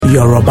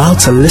You're about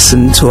to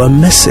listen to a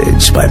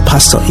message by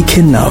Pastor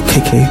Ikenna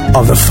Okeke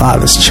of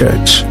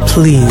Thefatherschurch.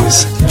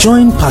 Please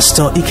join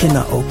Pastor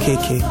Ikenna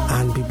Okeke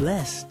and be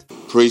blessed.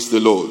 Praise the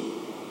Lord.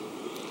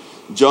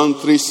 John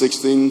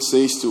 3:16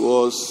 says to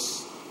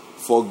us,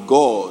 "For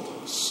God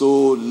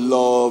so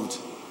loved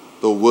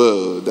the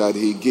world that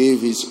he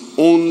gave his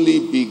only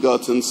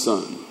begotten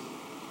Son,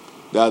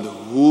 that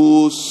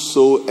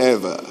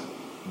whosoever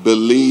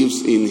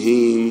believes in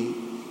him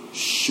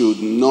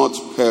should not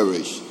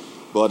perish,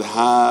 but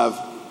have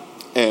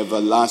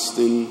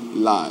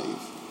everlasting life."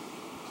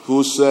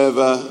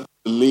 Whosoever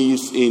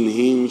believes in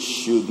him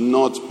should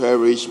not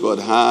perish, but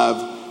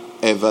have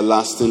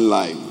everlasting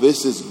life.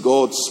 This is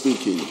God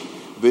speaking.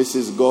 This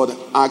is God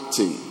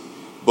acting.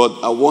 But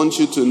I want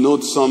you to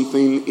note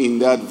something in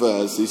that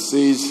verse. It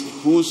says,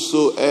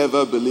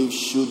 whosoever believes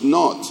should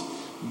not.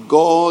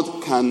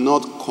 God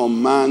cannot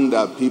command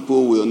that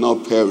people will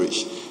not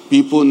perish.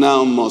 People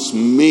now must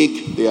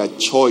make their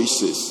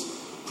choices.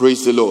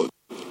 Praise the Lord.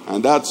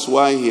 And that's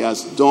why he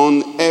has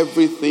done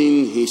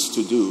everything he's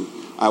to do.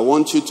 I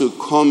want you to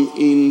come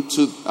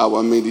into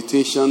our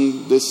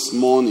meditation this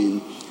morning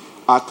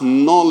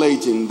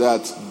acknowledging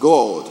that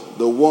God,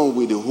 the one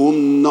with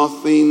whom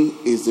nothing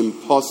is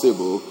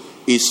impossible,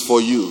 is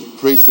for you.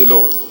 Praise the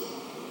Lord.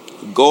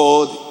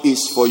 God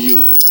is for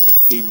you.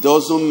 It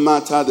doesn't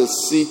matter the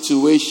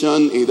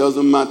situation. It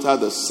doesn't matter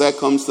the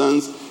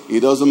circumstance.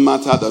 It doesn't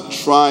matter the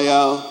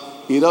trial.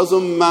 It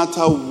doesn't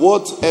matter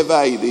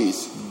whatever it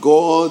is.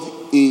 God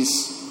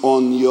is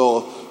on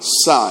your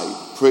side.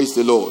 Praise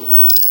the Lord.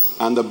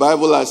 And the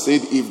Bible has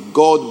said, if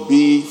God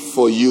be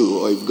for you,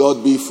 or if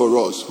God be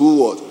for us,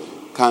 who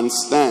can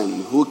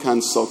stand? Who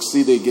can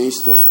succeed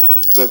against us?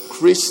 The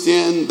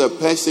Christian, the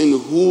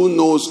person who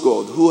knows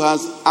God, who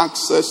has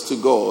access to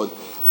God,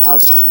 has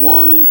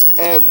won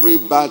every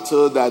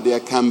battle that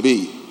there can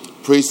be.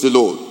 Praise the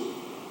Lord.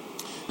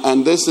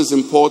 And this is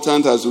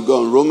important as we go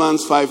on.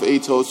 Romans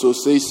 5:8 also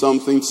says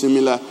something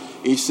similar.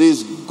 It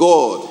says,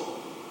 God,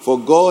 for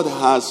God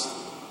has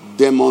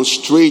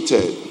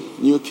demonstrated,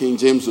 New King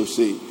James will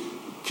say,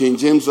 King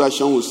James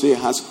Version will say,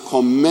 has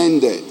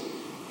commended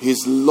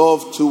his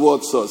love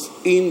towards us,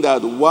 in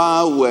that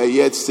while we're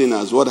yet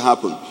sinners, what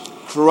happened?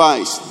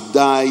 Christ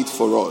died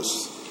for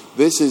us.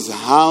 This is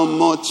how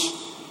much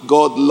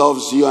God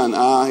loves you and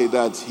I,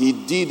 that he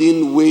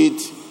didn't wait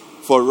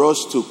for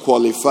us to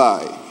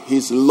qualify.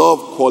 His love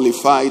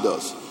qualified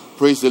us.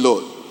 Praise the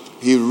Lord.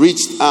 He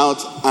reached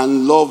out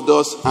and loved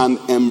us and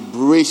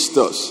embraced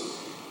us.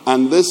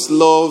 And this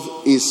love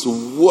is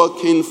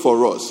working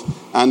for us.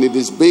 And it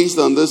is based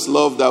on this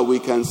love that we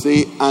can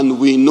say, and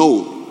we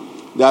know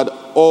that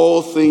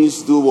all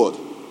things do what?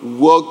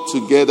 Work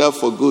together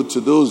for good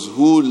to those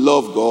who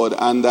love God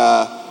and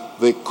are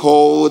they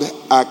called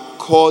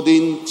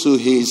according to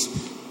his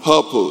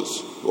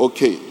purpose.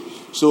 Okay.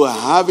 So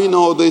having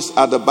all this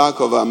at the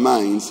back of our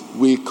minds,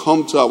 we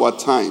come to our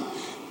time.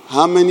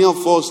 How many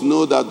of us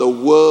know that the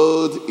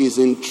world is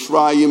in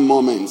trying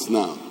moments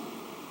now?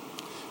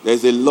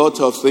 There's a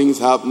lot of things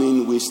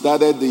happening. We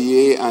started the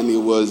year and it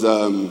was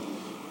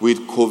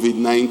with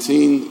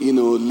COVID-19,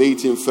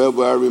 late in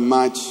February,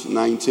 March,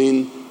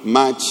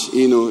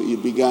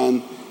 it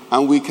began.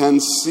 And we can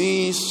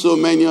see so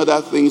many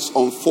other things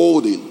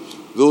unfolding.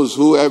 Those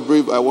who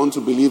I want to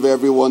believe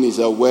everyone is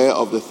aware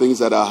of the things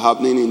that are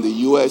happening in the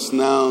U.S.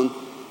 now,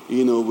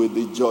 with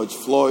the George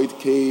Floyd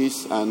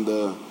case and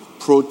the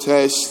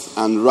protests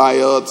and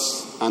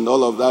riots and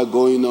all of that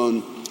going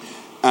on.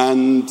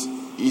 And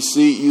you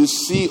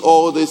see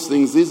all these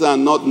things. These are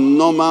not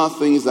normal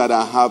things that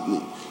are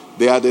happening.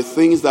 They are the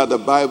things that the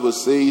Bible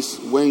says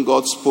when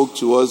God spoke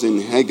to us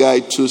in Haggai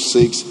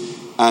 2:6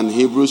 and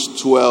Hebrews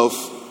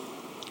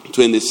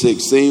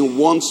 12:26, saying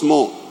once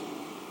more,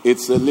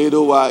 it's a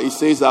little while. It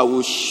says, I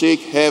will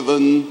shake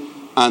heaven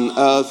and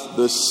earth,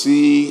 the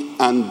sea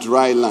and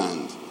dry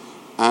land.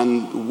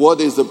 And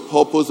what is the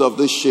purpose of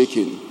this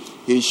shaking?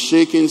 He's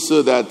shaking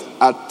so that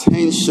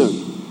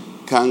attention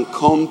can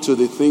come to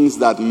the things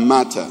that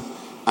matter.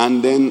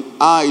 And then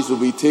eyes will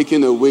be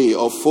taken away,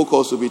 or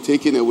focus will be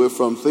taken away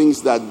from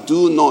things that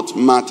do not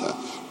matter.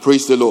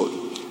 Praise the Lord.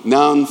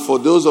 Now, for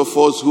those of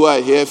us who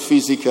are here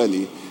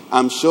physically,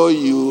 I'm sure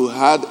you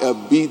had a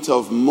bit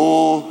of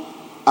more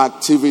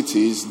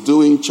activities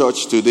doing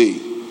church today.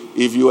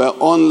 If you were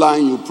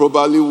online, you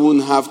probably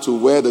wouldn't have to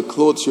wear the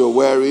clothes you're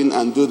wearing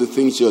and do the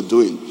things you're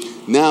doing.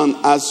 Now,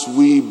 as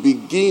we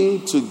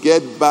begin to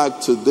get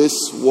back to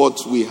this,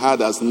 what we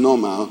had as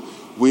normal,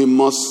 we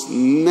must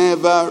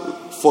never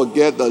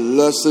forget the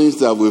lessons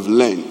that we've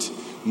learned.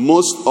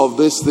 Most of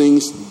these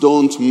things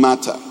don't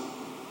matter.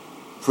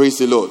 Praise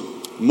the Lord.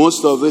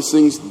 Most of these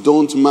things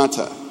don't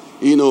matter.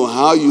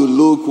 How you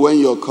look when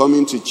you're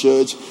coming to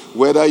church,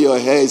 whether your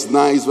hair is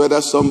nice, whether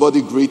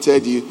somebody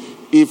greeted you.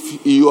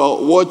 If you are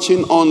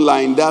watching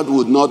online, that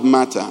would not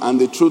matter. And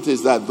the truth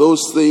is that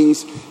those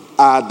things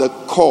are the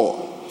core.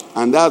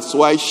 And that's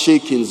why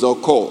shakings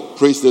occur.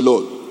 Praise the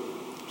Lord.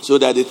 So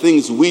that the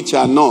things which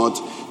are not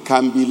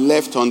can be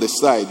left on the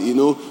side.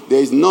 There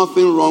is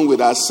nothing wrong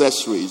with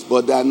accessories,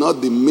 but they are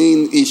not the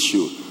main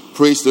issue.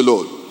 Praise the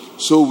Lord.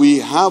 So we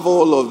have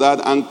all of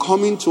that, and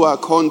coming to our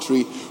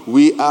country,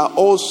 we are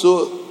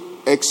also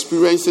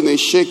experiencing a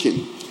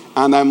shaking.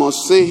 And I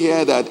must say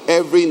here that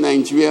every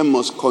Nigerian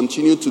must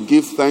continue to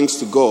give thanks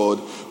to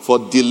God for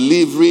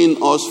delivering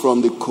us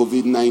from the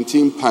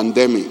COVID-19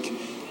 pandemic.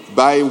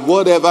 By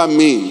whatever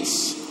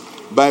means,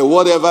 by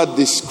whatever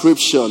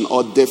description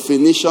or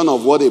definition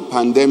of what a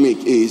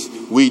pandemic is,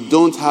 we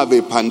don't have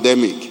a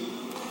pandemic.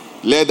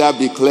 Let that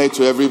be clear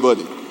to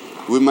everybody.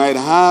 We might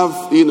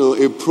have,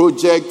 a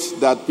project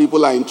that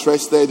people are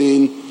interested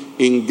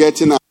in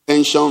getting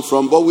attention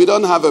from, but we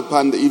don't have a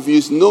pandemic. If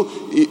you know,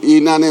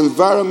 in an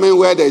environment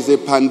where there is a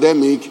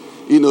pandemic,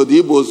 the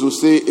Igbos will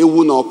say,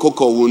 "Ewu no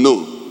koko will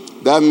know."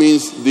 That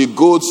means the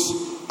goats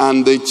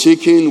and the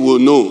chicken will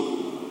know.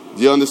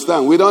 Do you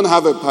understand? We don't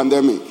have a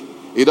pandemic.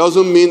 It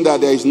doesn't mean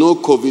that there is no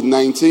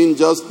COVID-19,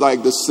 just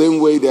like the same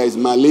way there is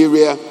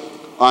malaria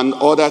and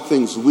other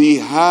things. We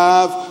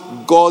have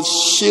God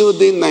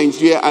shielding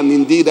Nigeria and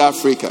indeed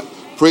Africa.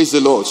 Praise the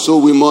Lord. So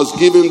we must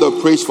give him the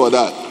praise for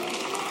that.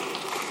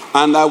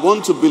 And I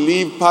want to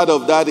believe part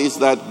of that is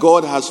that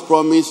God has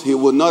promised he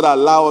will not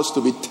allow us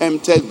to be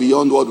tempted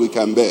beyond what we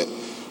can bear.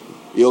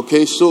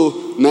 Okay, so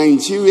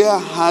Nigeria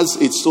has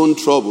its own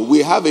trouble.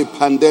 We have a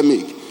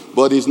pandemic,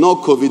 but it's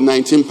not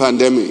COVID-19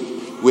 pandemic.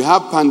 We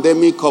have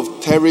pandemic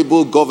of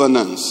terrible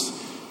governance.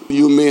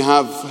 You may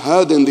have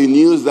heard in the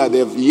news that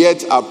they've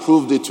yet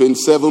approved the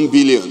 27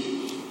 billion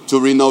to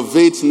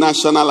renovate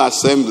National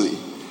Assembly.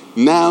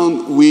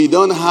 Now we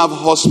don't have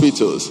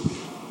hospitals.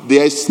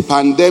 There's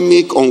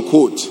pandemic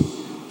unquote.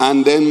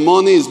 And then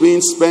money is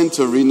being spent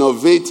to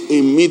renovate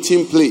a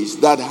meeting place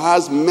that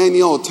has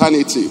many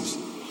alternatives.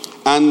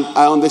 And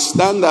I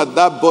understand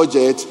that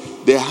budget,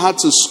 they had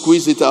to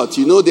squeeze it out.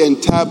 The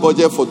entire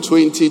budget for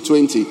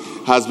 2020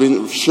 has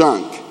been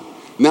shrunk.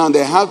 Now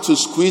they have to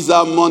squeeze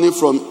out money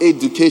from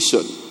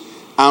education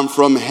and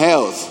from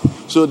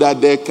health so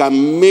that they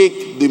can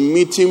make the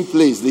meeting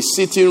place, the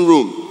sitting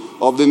room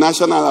of the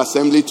National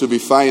Assembly to be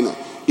finer.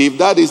 If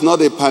that is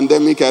not a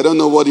pandemic, I don't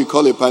know what you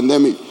call a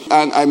pandemic.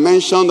 And I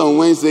mentioned on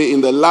Wednesday,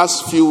 in the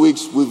last few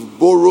weeks, we've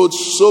borrowed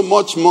so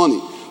much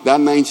money that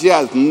Nigeria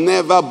has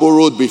never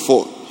borrowed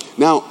before.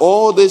 Now,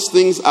 all these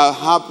things are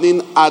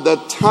happening at a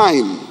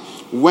time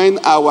when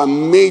our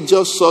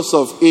major source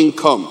of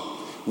income,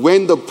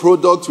 when the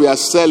product we are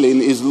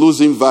selling is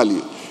losing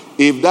value.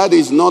 If that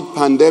is not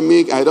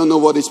pandemic, I don't know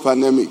what is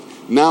pandemic.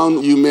 Now,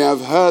 you may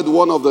have heard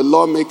one of the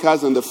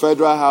lawmakers in the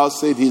Federal House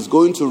said he's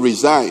going to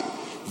resign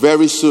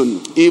very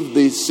soon if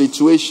the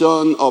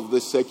situation of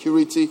the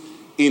security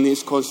in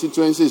his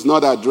constituency is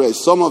not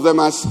addressed. Some of them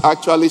has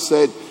actually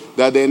said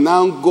that they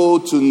now go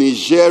to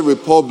Niger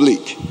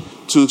Republic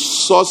to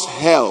source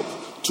help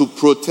to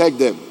protect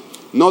them.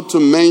 Not to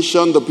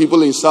mention the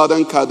people in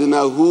southern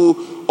Kaduna who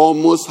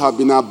almost have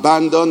been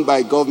abandoned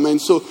by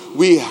government. So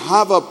we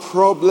have a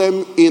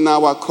problem in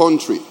our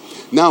country.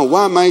 Now,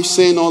 why am I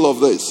saying all of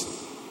this?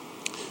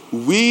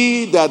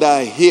 We that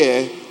are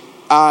here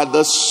are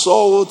the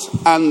salt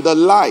and the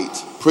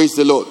light. Praise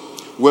the Lord.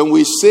 When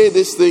we say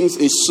these things,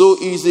 it's so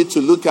easy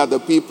to look at the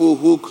people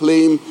who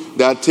claim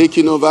they are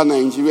taking over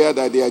Nigeria,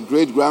 that their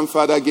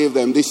great-grandfather gave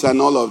them this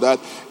and all of that.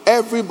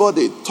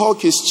 Everybody,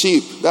 talk is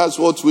cheap. That's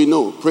what we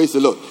know. Praise the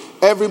Lord.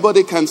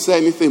 Everybody can say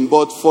anything,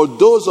 but for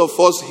those of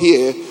us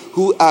here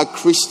who are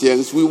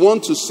Christians, we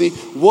want to see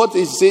what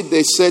is it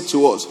they said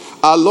to us.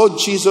 Our Lord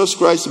Jesus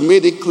Christ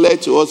made it clear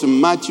to us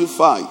in Matthew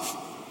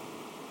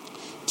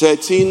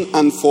 5:13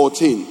 and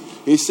 14.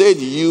 He said,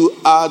 "You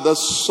are the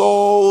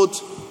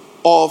salt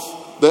of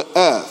the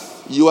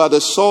earth. You are the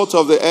salt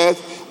of the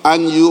earth,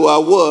 and you are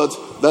what?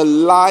 The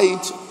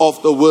light of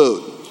the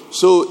world."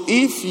 So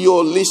if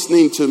you're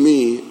listening to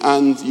me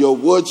and you're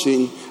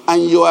watching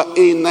and you are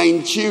a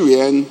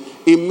Nigerian,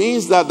 it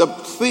means that the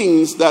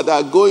things that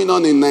are going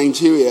on in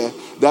Nigeria,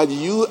 that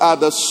you are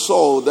the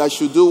salt that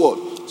should do what?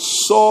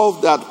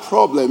 Solve that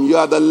problem. You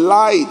are the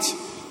light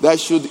that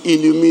should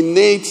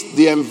illuminate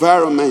the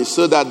environment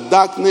so that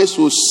darkness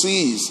will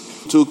cease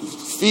to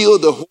fill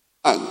the whole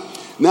land.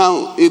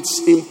 Now, it's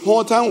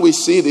important we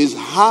see this.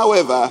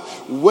 However,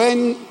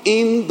 when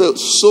in the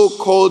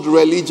so-called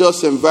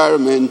religious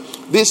environment,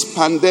 this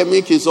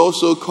pandemic is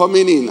also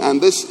coming in,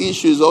 and this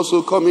issue is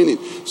also coming in.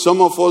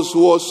 Some of us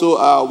who also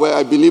are aware,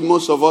 I believe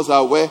most of us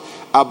are aware,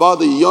 about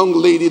the young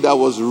lady that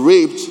was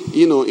raped,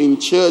 in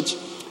church.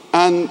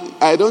 And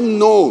I don't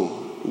know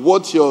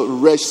what your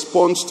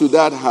response to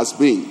that has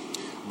been.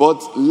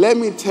 But let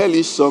me tell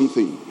you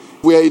something.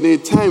 We are in a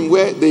time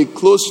where they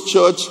close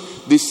church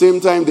the same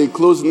time they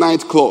close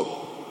nightclub.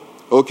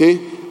 Okay?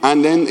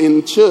 And then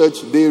in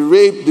church, they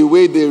rape the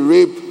way they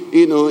rape,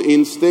 in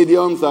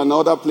stadiums and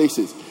other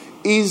places.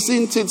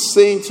 Isn't it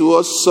saying to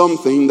us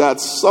something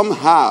that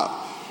somehow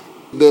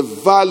the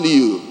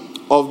value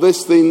of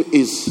this thing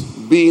is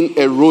being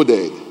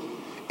eroded?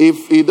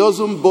 If it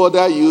doesn't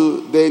bother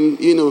you, then,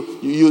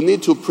 you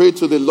need to pray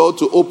to the Lord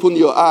to open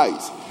your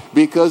eyes.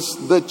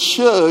 Because the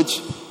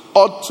church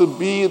ought to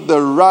be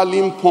the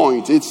rallying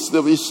point.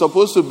 It's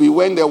supposed to be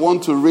when they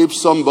want to rape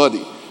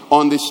somebody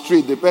on the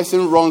street, the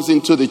person runs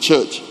into the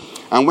church.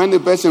 And when the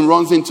person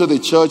runs into the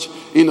church,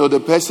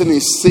 the person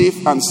is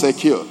safe and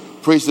secure.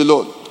 Praise the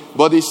Lord.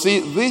 But you see,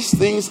 these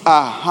things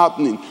are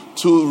happening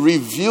to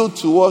reveal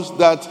to us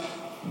that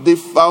the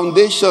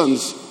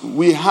foundations,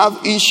 we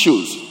have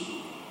issues.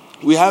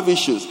 We have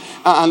issues.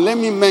 And let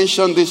me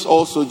mention this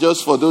also,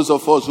 just for those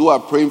of us who are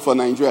praying for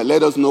Nigeria.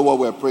 Let us know what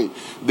we're praying.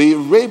 The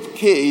rape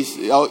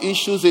case, or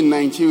issues in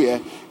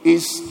Nigeria,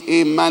 is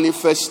a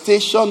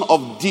manifestation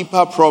of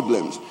deeper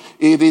problems.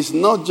 It is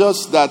not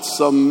just that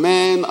some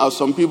men or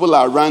some people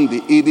are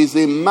randy. It is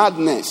a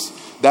madness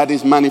that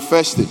is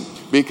manifested.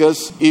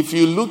 Because if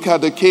you look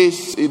at the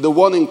case, the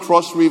one in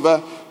Cross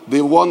River,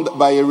 the one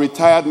by a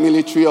retired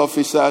military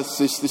officer,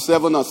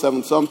 67 or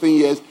 7-something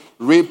years,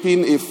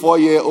 raping a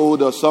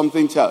 4-year-old or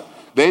something child.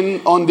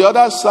 Then on the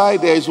other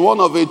side, there is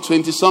one of a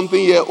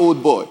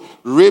 20-something-year-old boy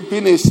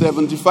raping a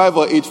 75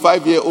 or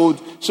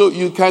 85-year-old. So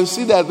you can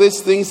see that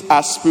these things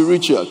are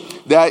spiritual.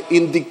 There are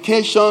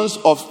indications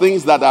of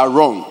things that are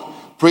wrong.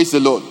 Praise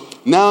the Lord.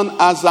 Now,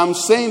 as I'm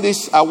saying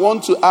this, I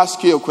want to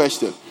ask you a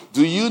question.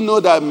 Do you know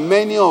that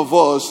many of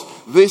us,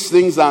 these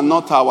things are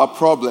not our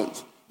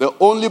problems? The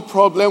only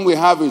problem we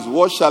have is,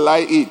 what shall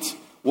I eat?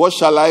 What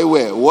shall I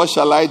wear? What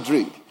shall I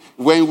drink?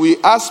 When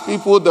we ask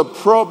people the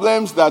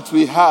problems that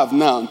we have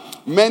now,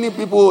 many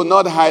people will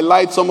not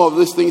highlight some of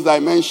these things I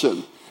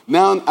mentioned.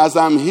 Now, as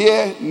I'm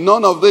here,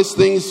 none of these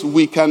things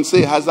we can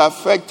say has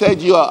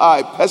affected you or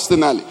I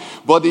personally.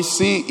 But you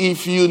see,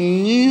 if you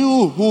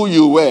knew who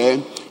you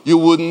were, you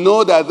would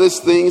know that these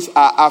things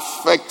are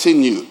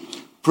affecting you.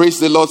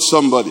 Praise the Lord,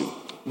 somebody.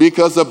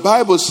 Because the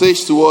Bible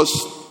says to us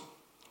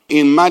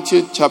in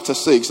Matthew chapter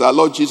 6, our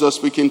Lord Jesus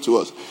speaking to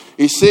us,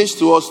 He says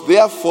to us,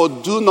 therefore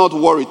do not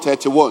worry,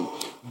 31.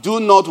 Do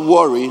not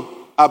worry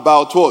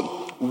about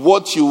what?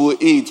 What you will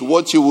eat,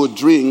 what you will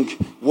drink,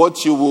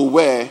 what you will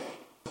wear.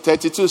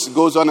 32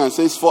 goes on and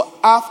says, for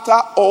after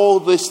all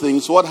these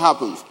things, what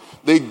happens?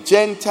 The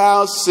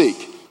Gentiles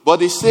seek.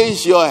 But it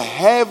says, your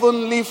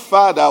heavenly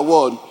Father,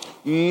 what?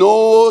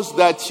 Knows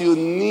that you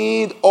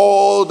need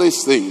all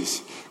these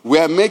things. We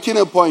are making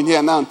a point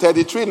here now.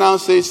 33 now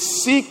says,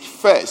 seek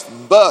first,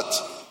 but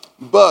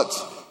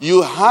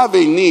you have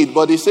a need.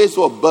 But it says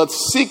what? But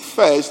seek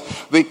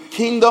first the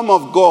kingdom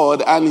of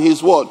God and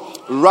his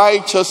what?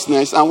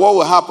 Righteousness. And what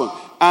will happen?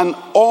 And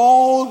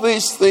all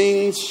these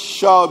things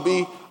shall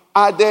be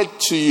added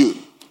to you.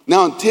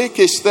 Now take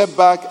a step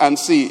back and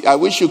see. I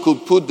wish you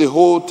could put the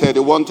whole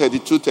 31,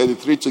 32,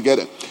 33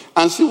 together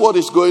and see what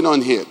is going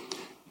on here.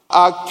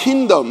 Our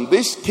kingdom,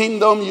 this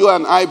kingdom you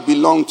and I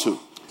belong to,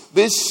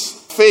 this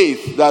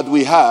faith that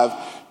we have,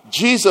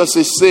 Jesus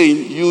is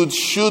saying you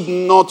should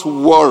not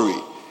worry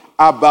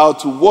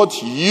about what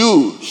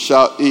you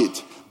shall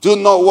eat. Do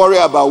not worry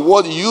about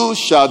what you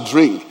shall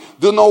drink.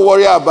 Do not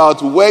worry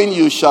about when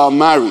you shall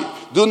marry.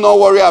 Do not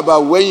worry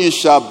about when you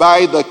shall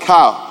buy the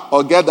car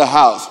or get the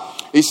house.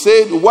 He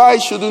said, why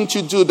shouldn't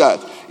you do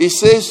that? He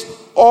says,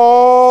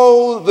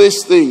 all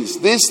these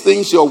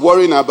things you're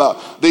worrying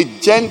about, the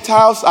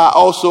Gentiles are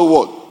also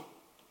what?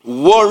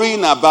 Worrying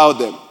about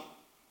them.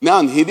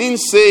 Now, he didn't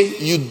say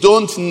you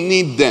don't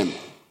need them.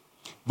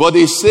 But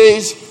he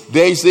says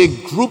there is a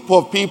group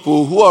of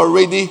people who are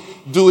already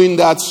doing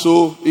that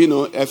so,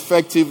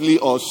 effectively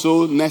or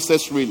so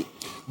necessarily.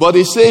 But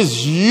he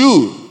says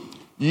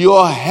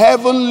your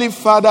heavenly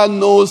Father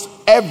knows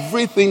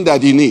everything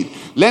that you need.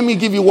 Let me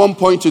give you one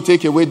point to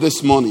take away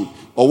this morning,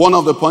 or one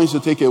of the points to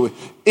take away,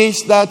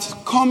 is that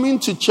coming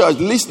to church,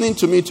 listening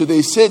to me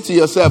today, say to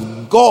yourself,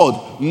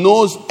 God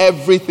knows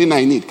everything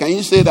I need. Can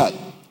you say that?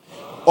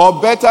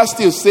 Or better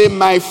still, say,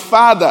 my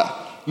Father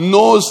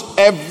knows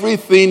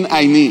everything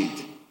I need.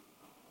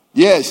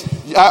 Yes,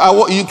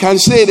 you can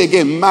say it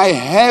again. My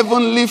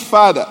heavenly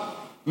Father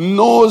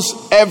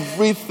knows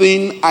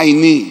everything I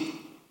need.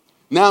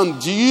 Now,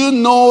 do you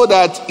know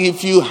that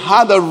if you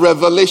had a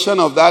revelation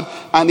of that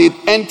and it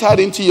entered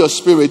into your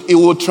spirit, it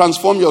will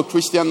transform your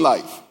Christian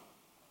life?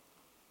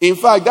 In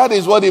fact, that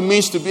is what it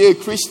means to be a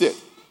Christian.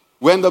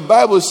 When the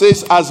Bible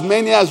says, as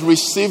many as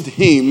received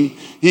him,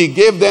 he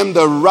gave them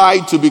the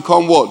right to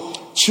become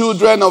what?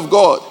 Children of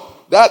God.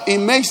 That it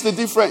makes the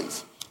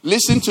difference.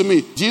 Listen to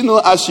me. Do you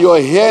know, as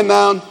you're here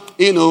now,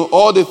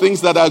 all the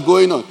things that are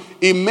going on,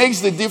 it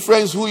makes the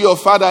difference who your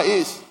father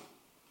is.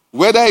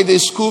 Whether it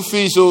is school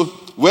fees or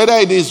whether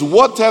it is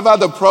whatever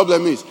the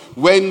problem is.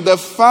 When the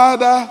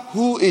father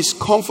who is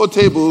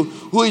comfortable,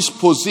 who is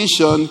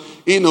positioned,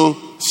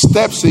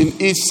 steps in,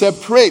 it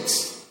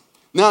separates.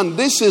 Now,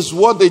 this is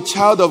what the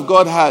child of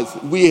God has.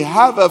 We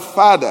have a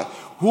Father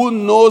who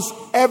knows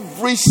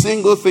every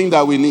single thing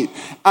that we need.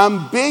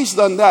 And based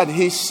on that,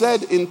 he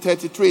said in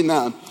 33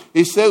 now,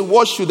 he said,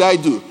 what should I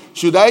do?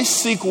 Should I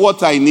seek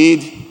what I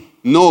need?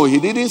 No, he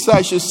didn't say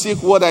I should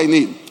seek what I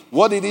need.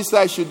 What did he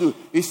say I should do?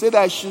 He said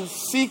I should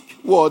seek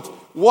what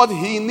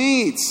he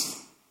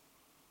needs.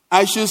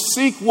 I should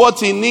seek what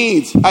he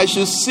needs. I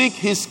should seek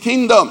his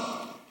kingdom.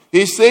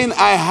 He's saying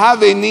I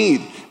have a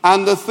need.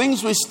 And the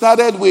things we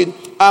started with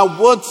are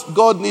what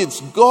God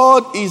needs.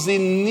 God is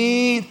in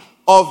need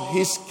of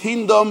his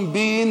kingdom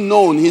being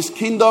known, his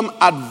kingdom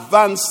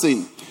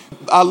advancing.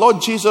 Our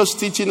Lord Jesus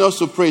teaching us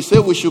to pray. Say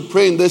we should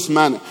pray in this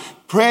manner.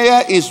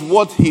 Prayer is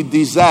what he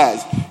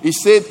desires. He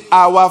said,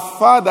 our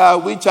Father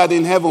which art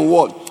in heaven,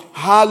 what?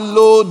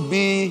 Hallowed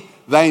be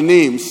thy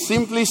name.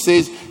 Simply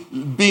says,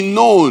 be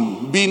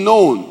known, be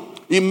known.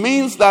 It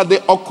means that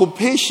the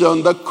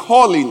occupation, the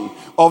calling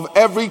of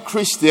every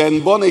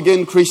Christian, born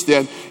again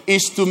Christian,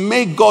 is to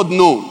make God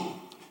known.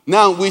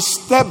 Now we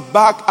step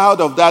back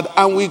out of that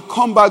and we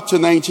come back to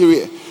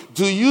Nigeria.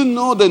 Do you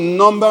know the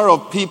number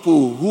of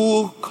people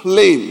who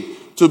claim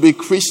to be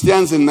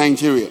Christians in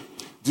Nigeria?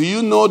 Do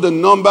you know the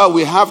number?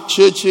 We have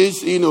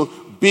churches,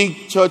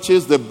 big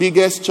churches, the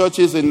biggest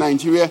churches in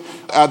Nigeria.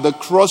 At the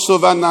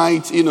crossover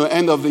night,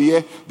 end of the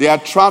year, there are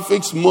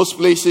traffics most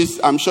places.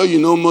 I'm sure you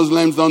know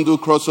Muslims don't do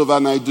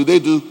crossover night. Do they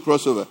do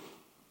crossover?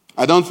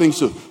 I don't think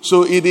so.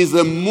 So it is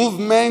a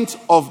movement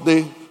of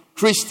the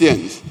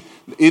Christians.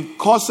 It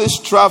causes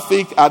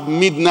traffic at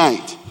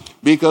midnight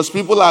because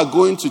people are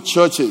going to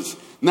churches.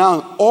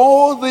 Now,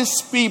 all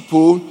these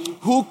people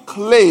who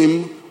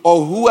claim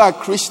or who are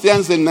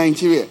Christians in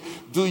Nigeria,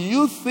 do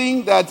you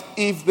think that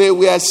if they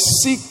were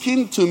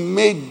seeking to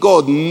make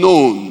God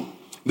known,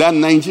 that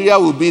Nigeria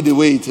will be the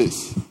way it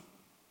is?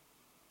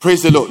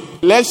 Praise the Lord.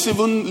 Let's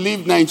even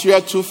leave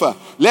Nigeria too far.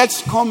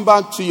 Let's come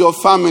back to your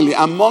family,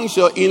 amongst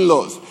your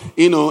in-laws,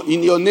 in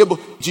your neighbor.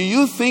 Do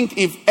you think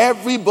if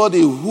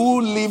everybody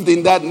who lived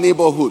in that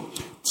neighborhood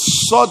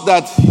saw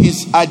that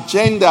his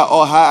agenda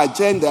or her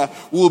agenda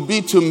will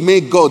be to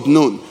make God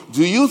known,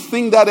 do you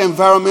think that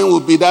environment will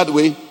be that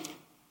way?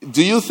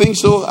 Do you think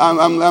so?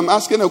 I'm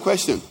asking a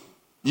question.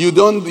 You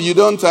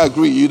don't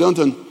agree. You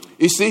don't.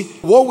 You see,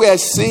 what we are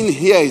seeing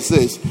here is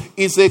this.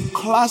 It's a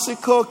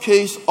classical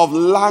case of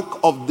lack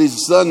of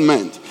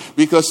discernment.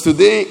 Because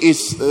today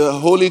is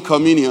Holy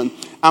Communion.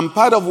 And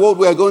part of what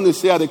we are going to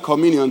say at the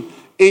communion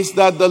is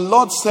that the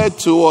Lord said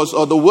to us,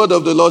 or the word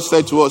of the Lord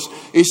said to us,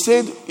 he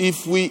said,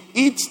 if we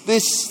eat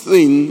this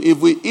thing, if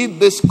we eat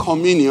this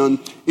communion,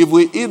 if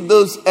we eat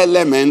those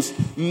elements,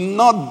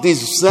 not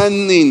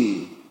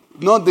discerning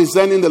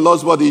the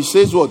Lord's body, he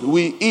says what?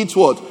 We eat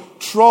what?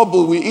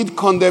 Trouble, we eat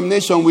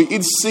condemnation, we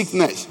eat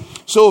sickness.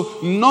 So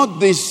not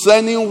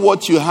discerning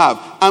what you have.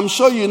 I'm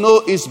sure you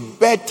know it's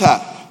better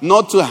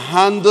not to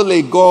handle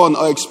a gun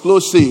or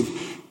explosive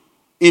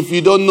if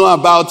you don't know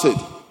about it.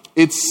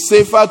 It's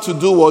safer to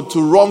do what?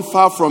 To run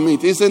far from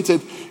it, isn't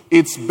it?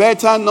 It's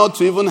better not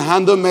to even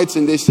handle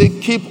medicine. They say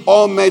keep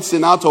all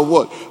medicine out of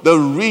what? The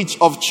reach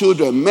of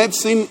children.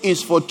 Medicine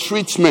is for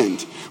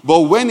treatment.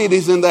 But when it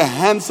is in the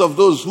hands of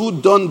those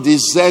who don't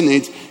discern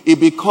it, it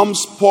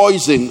becomes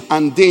poison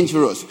and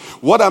dangerous.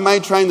 What am I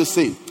trying to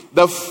say?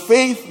 The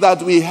faith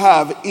that we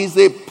have is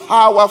a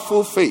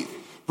powerful faith.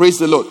 Praise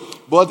the Lord.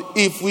 But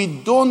if we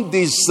don't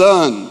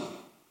discern,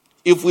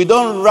 if we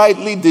don't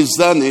rightly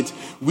discern it,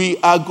 we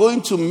are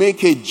going to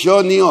make a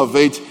journey of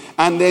it,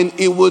 and then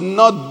it will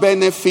not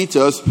benefit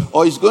us,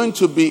 or it's going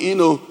to be,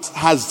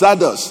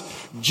 hazardous.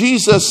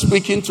 Jesus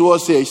speaking to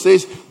us here, he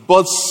says,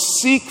 but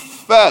seek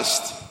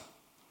first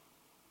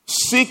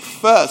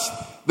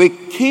the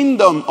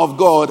kingdom of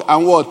God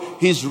and what?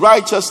 His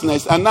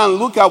righteousness. And now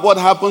look at what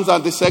happens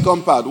at the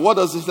second part. What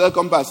does the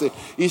second part say?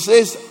 He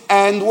says,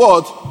 and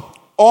what?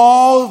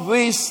 All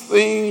these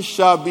things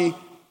shall be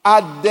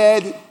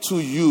added to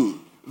you.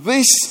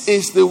 This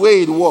is the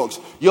way it works.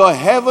 Your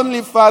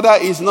heavenly Father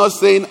is not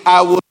saying,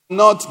 I will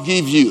not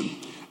give you,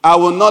 I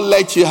will not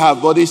let you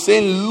have, but he's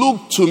saying,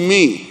 look to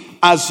me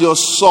as your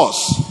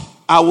source.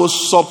 I will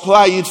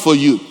supply it for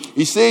you.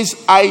 He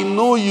says, I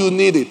know you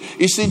need it.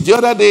 You see, the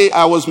other day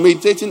I was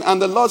meditating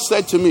and the Lord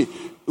said to me,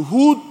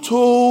 who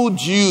told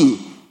you,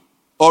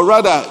 or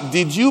rather,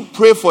 did you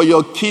pray for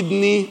your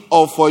kidney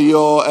or for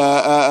your,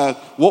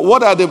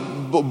 what are the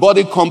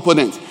body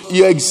components?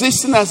 You're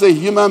existing as a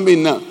human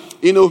being now.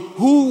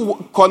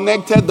 Who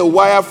connected the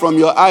wire from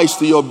your eyes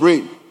to your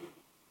brain?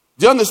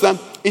 Do you understand?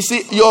 You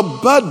see, your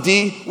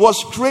body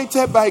was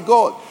created by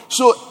God.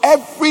 So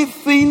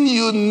everything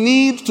you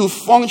need to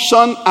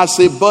function as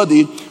a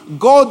body,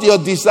 God, your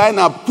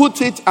designer,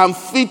 put it and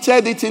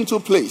fitted it into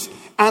place.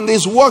 And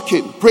is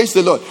working. Praise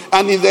the Lord.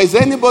 And if there's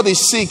anybody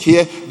sick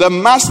here, the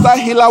master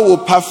healer will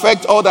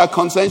perfect all that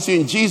concerns you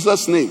in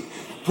Jesus' name.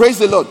 Praise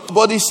the Lord.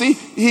 But you see,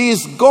 he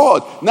is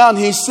God. Now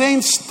he's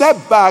saying, step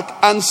back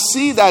and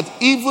see that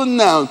even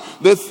now,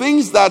 the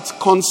things that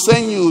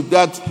concern you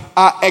that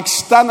are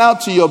external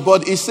to your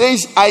body, he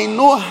says, I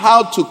know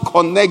how to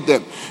connect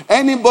them.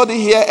 Anybody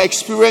here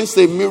experienced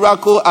a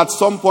miracle at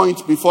some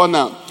point before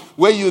now,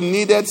 where you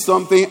needed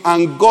something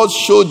and God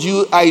showed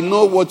you, I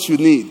know what you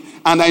need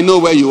and I know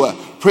where you are.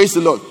 Praise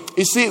the Lord.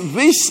 You see,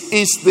 this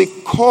is the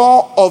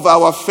core of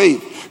our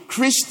faith.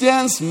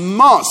 Christians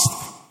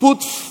must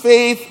put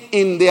faith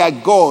in their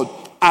God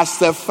as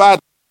their Father,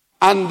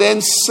 and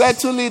then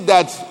settle it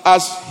that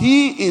as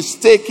he is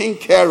taking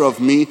care of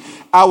me,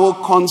 I will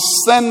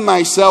concern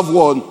myself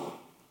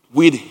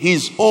with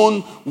his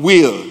own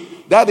will.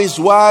 That is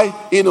why,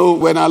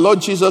 when our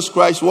Lord Jesus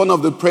Christ, one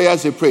of the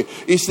prayers he prayed,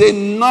 he said,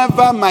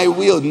 never my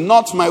will,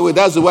 not my will.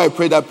 That's the why I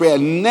prayed that prayer.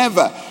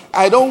 Never.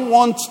 I don't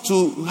want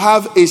to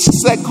have a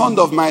second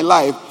of my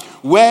life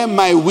where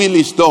my will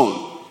is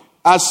done.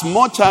 As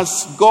much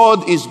as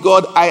God is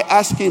God, I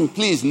ask him,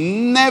 please,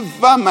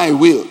 never my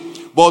will,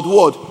 but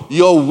what?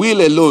 Your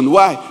will alone.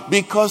 Why?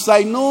 Because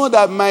I know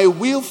that my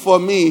will for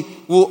me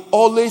will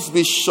always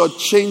be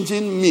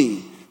shortchanging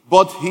me.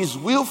 But his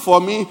will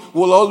for me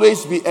will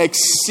always be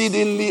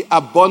exceedingly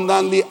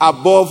abundantly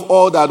above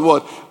all that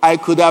what I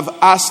could have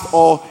asked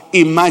or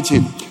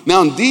imagined.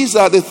 Now, these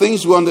are the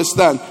things we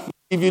understand.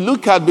 If you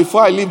look at,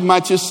 before I leave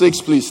Matthew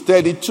 6, please,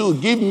 32,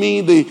 give me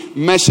the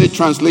Message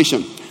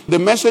translation. The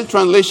Message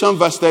translation,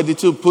 verse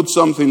 32, put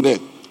something there.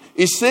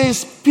 It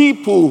says,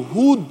 people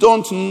who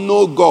don't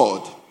know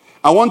God.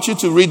 I want you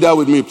to read that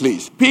with me,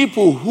 please.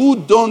 People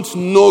who don't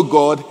know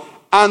God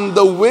and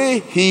the way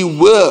he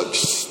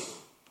works.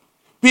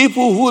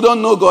 People who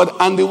don't know God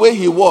and the way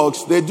he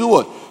works, they do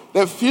what?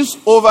 They fuse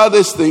over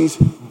these things,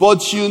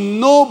 but you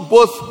know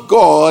both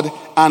God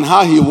and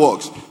how he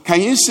works.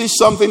 Can you see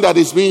something that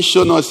is being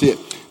shown us here?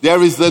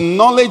 There is the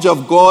knowledge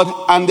of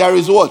God and there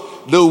is what?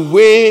 The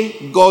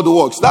way God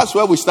works. That's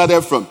where we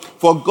started from.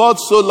 For God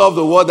so loved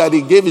the world that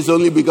he gave his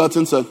only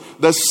begotten son.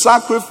 The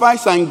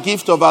sacrifice and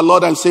gift of our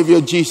Lord and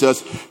Savior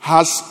Jesus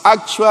has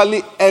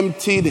actually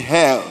emptied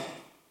hell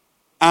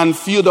and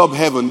filled up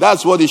heaven.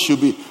 That's what it should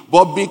be.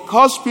 But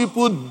because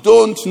people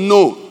don't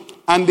know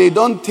and they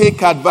don't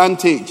take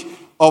advantage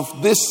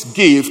of this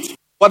gift,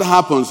 what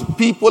happens?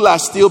 People are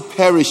still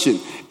perishing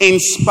in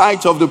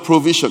spite of the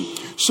provision.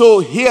 So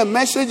here,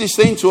 message is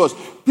saying to us,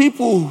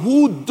 people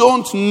who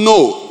don't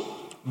know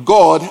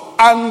God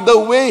and the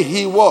way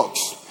he works.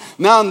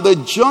 Now, the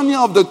journey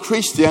of the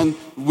Christian,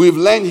 we've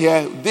learned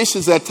here, this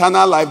is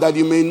eternal life, that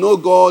you may know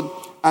God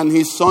and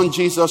his son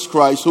Jesus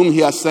Christ, whom he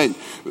has sent.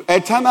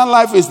 Eternal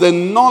life is the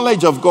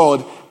knowledge of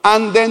God,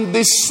 and then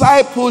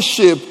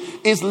discipleship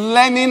is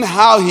learning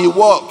how he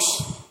works.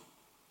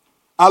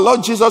 Our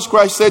Lord Jesus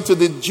Christ said to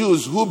the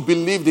Jews who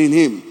believed in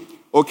him,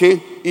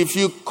 okay, if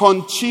you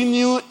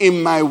continue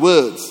in my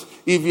words,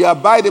 if you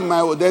abide in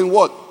my word, then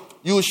what?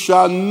 You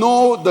shall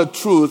know the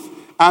truth,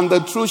 and the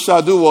truth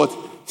shall do what?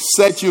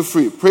 Set you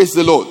free. Praise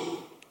the Lord.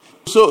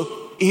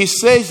 So he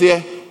says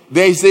here,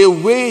 there is a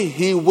way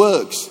he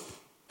works.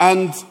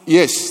 And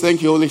yes,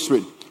 thank you, Holy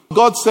Spirit.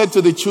 God said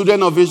to the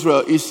children of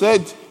Israel, he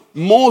said,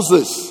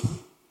 Moses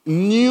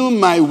knew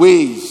my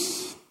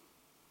ways.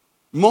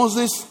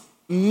 Moses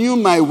knew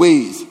my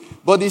ways.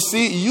 But you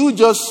see, you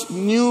just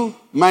knew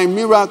my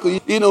miracle.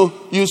 You know,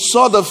 you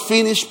saw the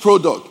finished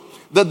product.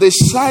 The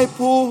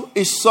disciple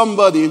is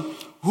somebody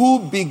who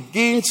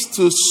begins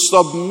to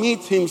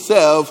submit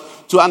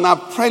himself to an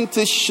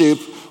apprenticeship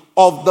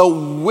of the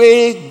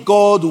way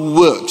God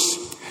works.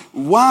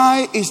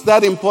 Why is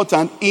that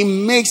important? It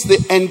makes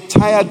the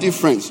entire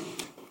difference.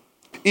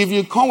 If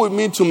you come with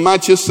me to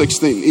Matthew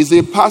 16, it's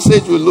a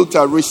passage we looked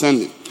at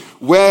recently,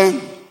 where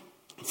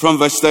from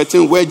verse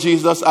 13, where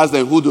Jesus asked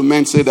them, who do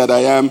men say that I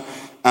am?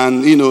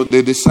 And, you know,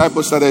 the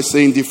disciples started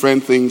saying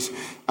different things.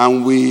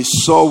 And we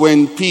saw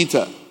when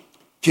Peter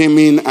came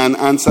in and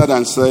answered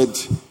and said,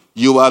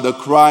 you are the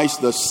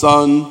Christ, the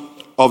Son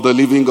of the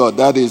living God.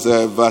 That is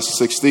verse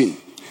 16.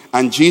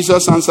 And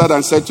Jesus answered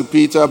and said to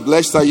Peter,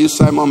 blessed are you,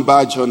 Simon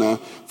Bar-Jonah,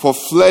 for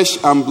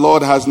flesh and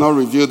blood has not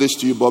revealed this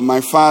to you, but my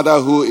Father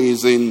who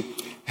is in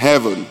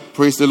heaven.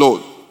 Praise the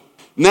Lord.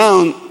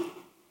 Now,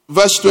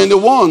 verse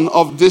 21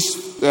 of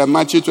this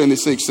Matthew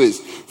 26 says,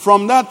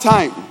 from that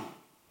time,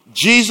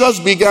 Jesus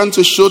began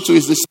to show to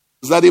his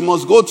disciples that he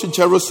must go to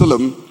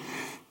Jerusalem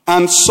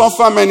and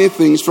suffer many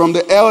things from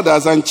the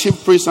elders and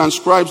chief priests and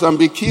scribes and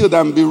be killed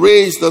and be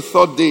raised the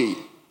third day.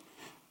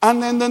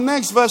 And then the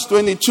next verse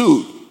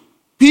 22,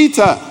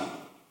 Peter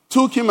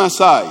took him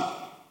aside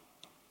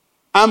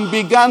and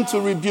began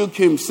to rebuke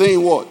him,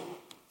 saying what?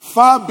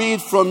 Far be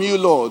it from you,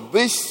 Lord.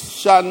 This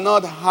shall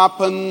not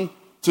happen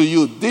to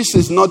you. This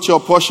is not your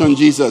portion,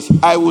 Jesus.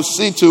 I will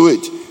see to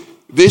it.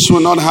 This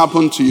will not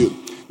happen to you.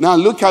 Now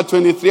look at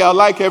 23. I'd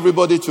like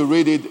everybody to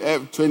read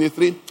it.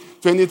 23.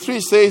 23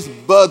 says,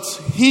 but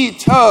he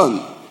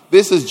turned,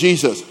 this is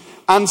Jesus,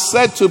 and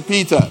said to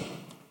Peter,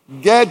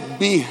 get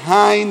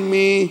behind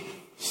me,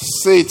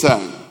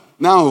 Satan.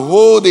 Now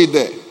hold it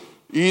there.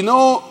 You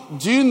know,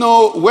 do you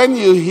know when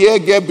you hear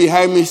get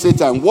behind me,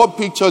 Satan, what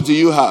picture do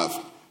you have?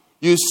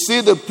 You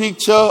see the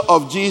picture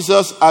of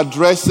Jesus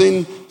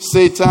addressing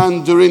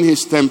Satan during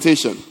his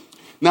temptation.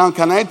 Now,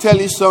 can I tell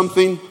you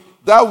something?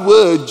 That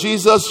word,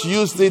 Jesus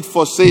used it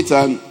for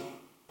Satan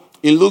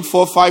in Luke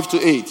 4,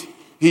 5-8.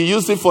 He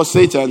used it for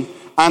Satan.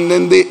 And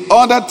then the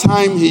other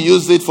time he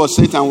used it for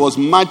Satan was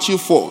Matthew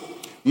 4,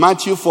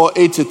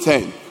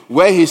 8-10,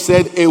 where he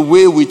said,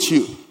 away with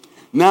you.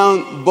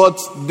 Now, but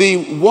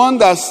the one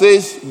that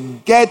says,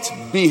 get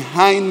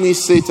behind me,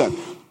 Satan,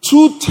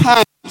 2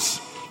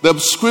 times the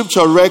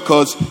scripture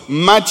records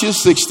Matthew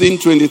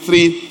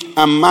 16:23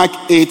 and Mark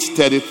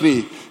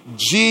 8:33.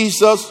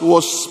 Jesus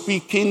was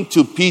speaking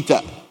to Peter.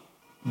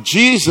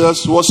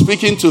 Jesus was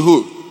speaking to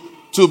who?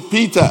 To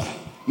Peter.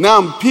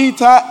 Now,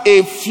 Peter,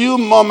 a few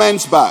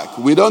moments back,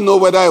 we don't know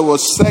whether it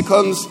was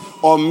seconds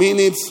or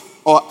minutes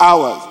or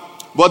hours,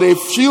 but a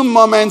few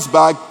moments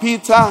back,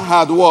 Peter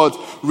had what?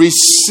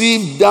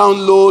 received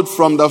download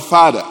from the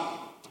Father.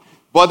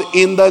 But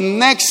in the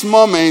next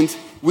moment,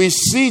 we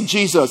see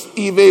Jesus.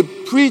 If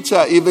a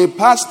preacher, if a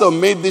pastor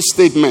made this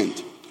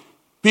statement,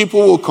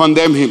 people will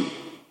condemn him.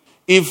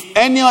 If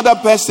any other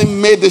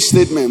person made the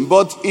statement,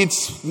 but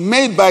it's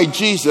made by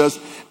Jesus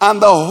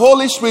and the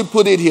Holy Spirit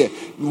put it here.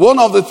 One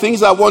of the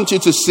things I want you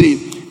to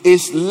see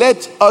is,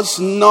 let us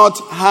not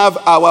have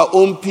our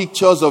own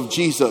pictures of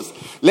Jesus.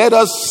 Let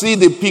us see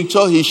the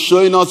picture he's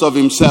showing us of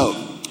himself.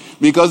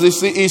 Because you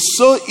see, it's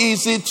so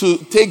easy to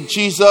take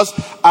Jesus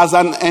as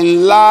an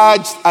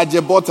enlarged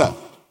Ajebota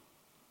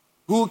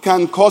who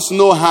can cause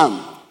no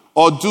harm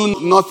or do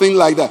nothing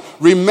like that.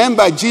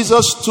 Remember,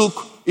 Jesus took,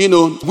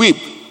 whip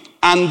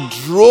and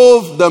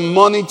drove the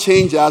money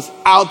changers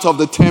out of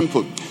the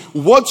temple.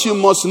 What you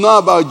must know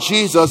about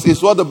Jesus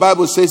is what the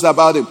Bible says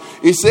about him.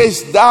 It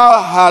says,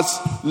 thou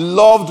hast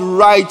loved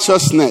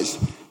righteousness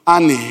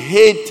and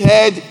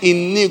hated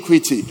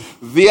iniquity.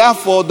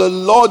 Therefore, the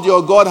Lord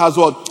your God has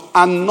what?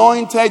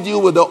 Anointed you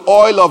with the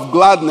oil of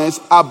gladness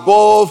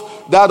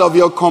above that of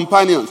your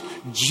companions.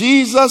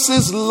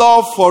 Jesus'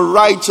 love for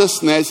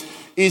righteousness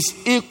is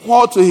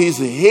equal to his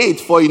hate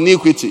for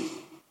iniquity.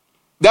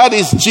 That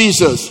is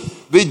Jesus.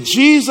 The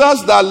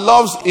Jesus that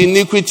loves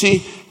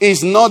iniquity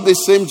is not the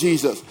same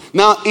Jesus.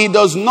 Now, it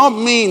does not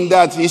mean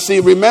that,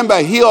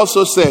 remember, he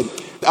also said,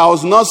 I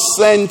was not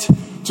sent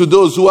to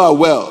those who are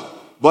well,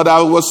 but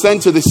I was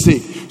sent to the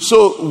sick.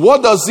 So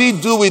what does he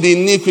do with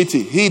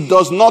iniquity? He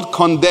does not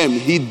condemn,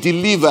 he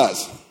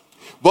delivers.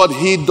 But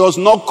he does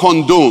not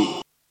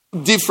condone.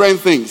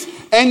 Different things.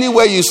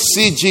 Anywhere you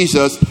see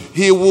Jesus,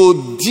 he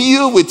will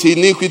deal with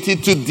iniquity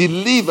to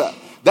deliver.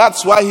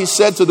 That's why he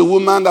said to the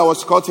woman that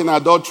was caught in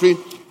adultery,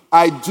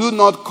 I do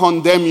not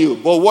condemn you,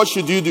 but what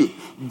should you do?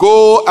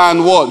 Go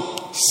and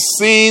what?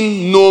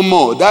 Sin no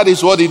more. That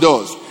is what he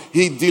does.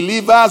 He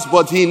delivers,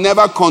 but he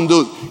never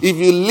condones. If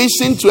you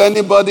listen to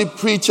anybody,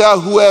 preacher,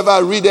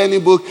 whoever, read any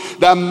book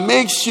that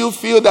makes you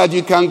feel that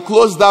you can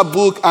close that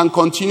book and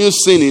continue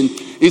sinning,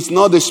 it's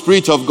not the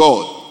Spirit of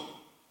God.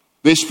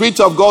 The Spirit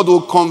of God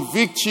will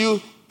convict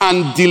you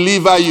and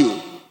deliver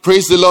you.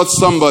 Praise the Lord,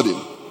 somebody.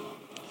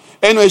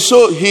 Anyway,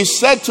 so he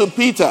said to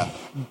Peter,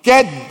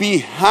 get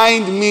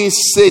behind me,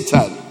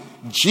 Satan.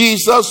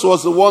 Jesus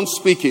was the one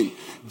speaking.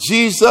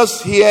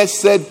 Jesus here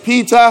said,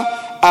 Peter,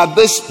 at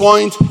this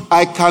point,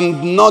 I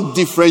cannot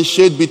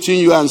differentiate between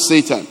you and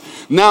Satan.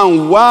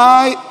 Now,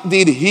 why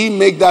did he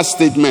make that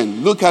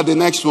statement? Look at the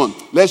next one.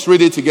 Let's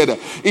read it together.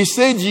 He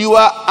said, you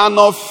are an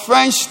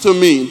offense to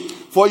me,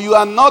 for you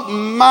are not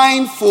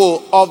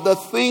mindful of the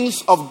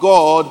things of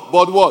God,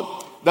 but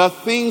what? The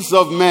things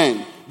of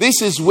men.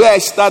 This is where I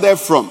started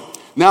from.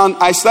 Now,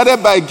 I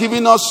started by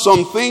giving us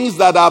some things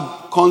that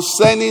are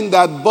concerning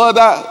that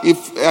bother,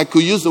 if I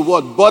could use the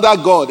word,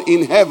 bother God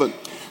in heaven.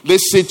 The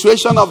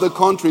situation of the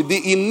country,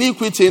 the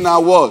iniquity in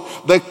our world,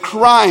 the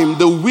crime,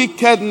 the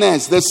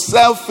wickedness, the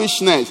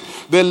selfishness,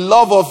 the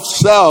love of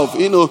self,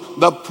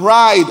 the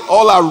pride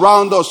all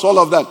around us, all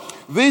of that.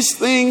 These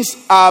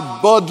things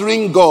are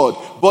bothering God.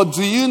 But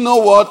do you know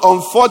what?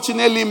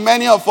 Unfortunately,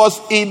 many of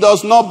us, it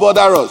does not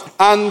bother us.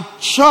 And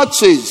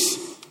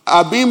churches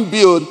are being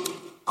built,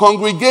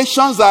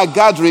 congregations are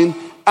gathering,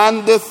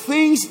 and the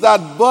things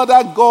that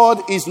bother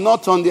God is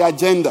not on the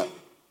agenda.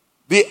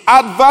 The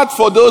advert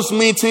for those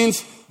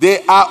meetings,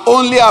 they are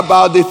only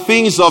about the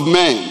things of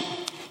men.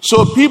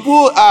 So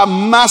people are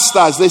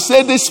masters. They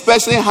say this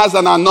person has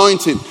an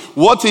anointing.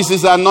 What is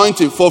his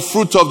anointing? For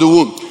fruit of the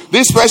womb.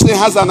 This person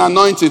has an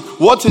anointing.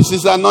 What is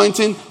his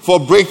anointing? For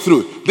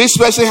breakthrough. This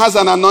person has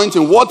an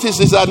anointing. What is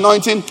his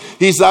anointing?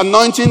 His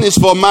anointing is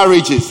for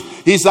marriages.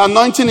 His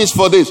anointing is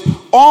for this.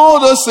 All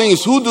those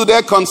things, who do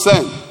they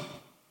concern?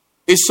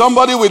 Is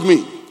somebody with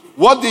me?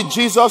 What did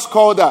Jesus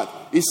call that?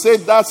 He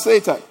said that's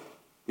Satan.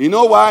 You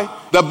know why?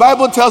 The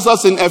Bible tells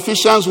us in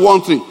Ephesians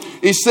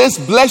 1:3. It says,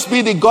 blessed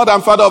be the God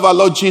and Father of our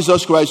Lord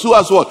Jesus Christ, who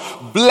has what?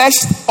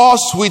 Blessed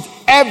us with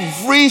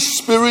every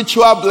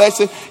spiritual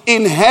blessing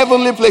in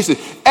heavenly places.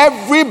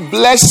 Every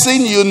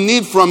blessing you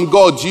need from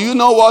God. Do you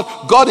know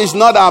what? God is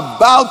not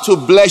about to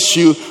bless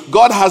you.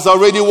 God has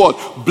already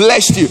what?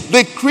 Blessed you.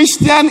 The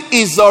Christian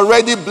is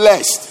already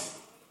blessed.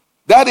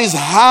 That is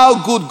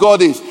how good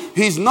God is.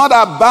 He's not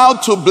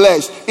about to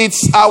bless.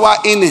 It's our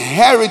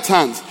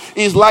inheritance.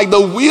 It's like the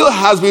will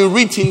has been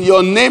written.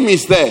 Your name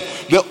is there.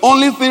 The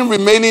only thing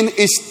remaining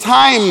is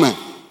time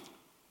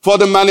for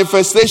the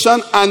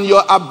manifestation and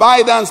your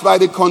abidance by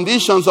the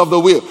conditions of the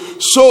will.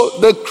 So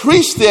the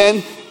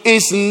Christian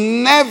is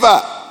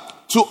never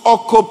to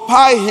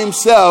occupy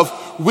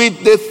himself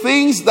with the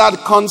things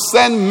that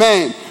concern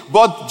men.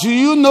 But do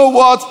you know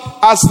what?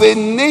 As a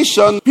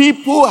nation,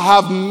 people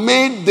have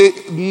made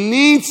the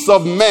needs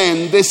of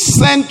men the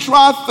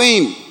central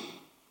thing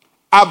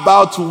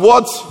about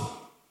what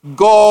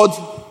God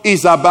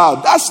is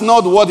about. That's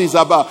not what he's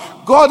about.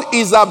 God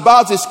is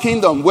about his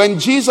kingdom. When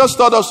Jesus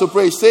taught us to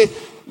pray, say,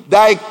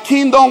 thy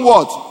kingdom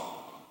what?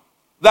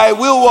 Thy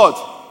will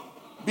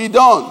what? Be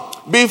done.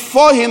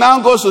 Before he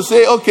now goes to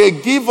say, okay,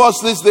 give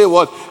us this day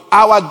what?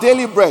 Our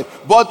daily bread.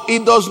 But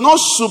it does not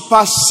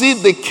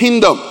supersede the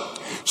kingdom.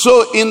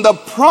 So in the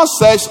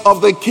process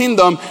of the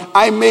kingdom,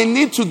 I may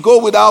need to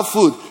go without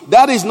food.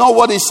 That is not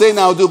what he's saying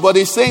I'll do, but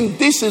he's saying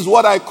this is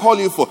what I call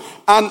you for.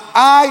 And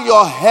I,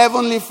 your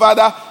heavenly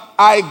Father,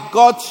 I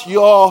got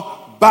your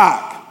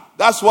back.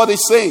 That's what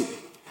he's saying.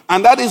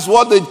 And that is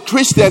what the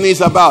Christian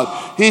is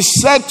about. He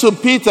said to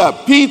Peter,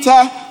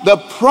 Peter, the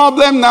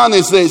problem now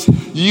is this.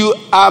 You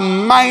are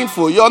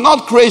mindful. You're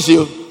not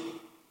crazy.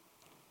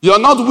 You're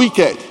not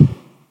wicked.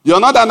 You're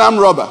not an armed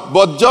robber.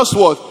 But just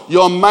what?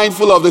 You're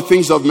mindful of the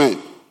things of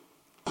men.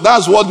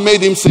 That's what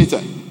made him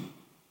Satan.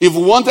 If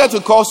we wanted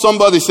to call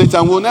somebody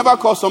Satan, we'll never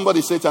call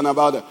somebody Satan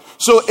about it.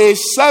 So a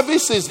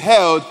service is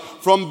held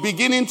from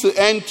beginning to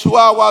end, 2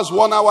 hours,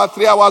 1 hour,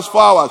 3 hours,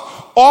 4 hours.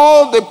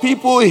 All the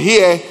people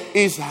here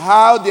is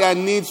how their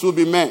needs will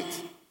be met.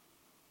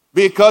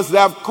 Because they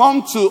have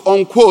come to,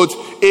 unquote,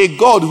 a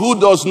God who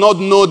does not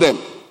know them.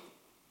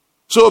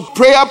 So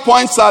prayer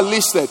points are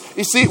listed.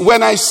 You see,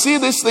 when I see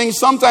these things,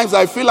 sometimes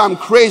I feel I'm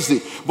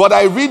crazy. But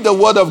I read the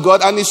word of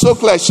God and it's so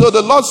clear. So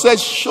the Lord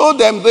says, show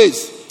them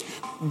this.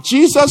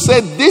 Jesus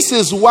said, this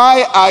is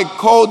why I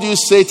called you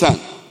Satan.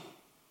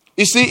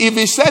 You see, if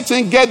he said to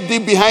him, get thee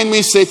behind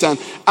me, Satan,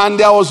 and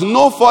there was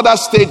no further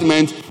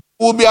statement,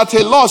 we'll be at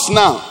a loss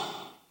now.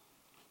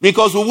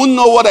 Because we wouldn't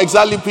know what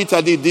exactly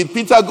Peter did. Did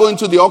Peter go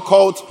into the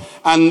occult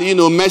and,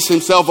 mess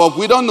himself up?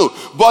 We don't know.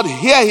 But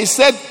here he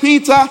said,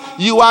 Peter,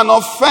 you are an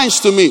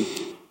offense to me.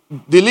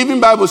 The Living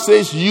Bible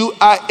says, you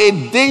are a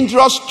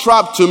dangerous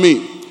trap to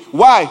me.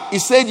 Why? He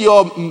said,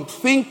 you're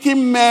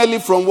thinking merely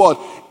from what?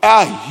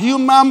 A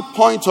human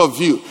point of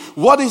view.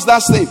 What is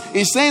that saying?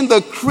 He's saying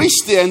the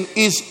Christian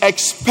is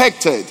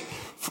expected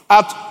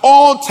at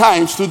all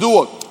times to do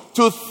what?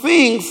 To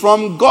think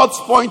from God's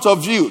point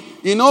of view.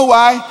 You know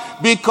why?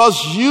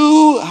 Because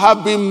you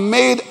have been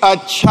made a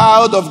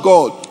child of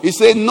God. He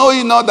said, know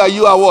ye not that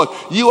you are what?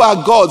 You are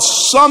God.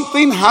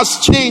 Something has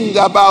changed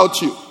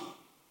about you.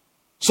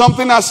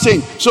 Something has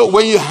changed. So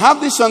when you have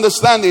this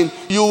understanding,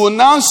 you will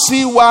now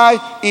see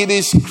why it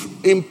is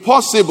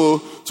impossible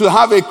to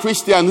have a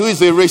Christian who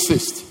is a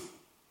racist.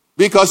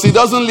 Because he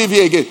doesn't live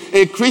here again.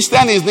 A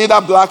Christian is neither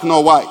black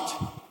nor white.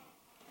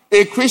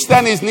 A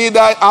Christian is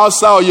neither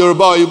Hausa or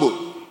Yoruba or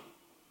Igbo.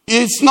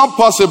 It's not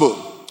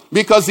possible.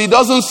 Because he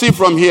doesn't see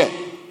from here.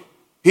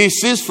 He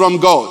sees from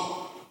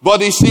God. But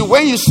you see,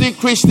 when you see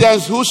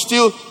Christians who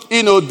still,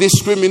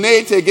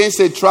 discriminate against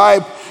a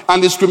tribe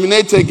and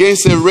discriminate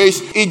against a race,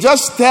 it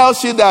just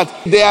tells you that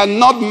they are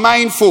not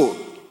mindful.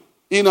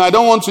 I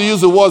don't want to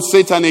use the word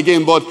Satan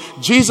again, but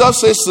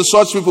Jesus says to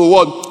such people,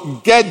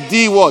 what? Get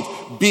thee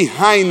what?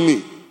 Behind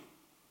me.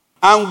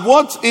 And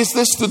what is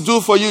this to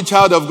do for you,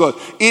 child of God?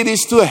 It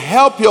is to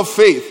help your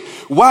faith.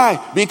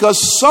 Why?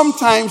 Because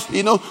sometimes,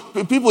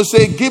 people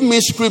say, give me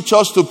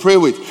scriptures to pray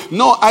with.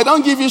 No, I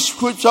don't give you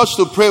scriptures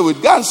to pray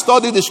with. Go and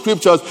study the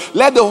scriptures.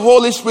 Let the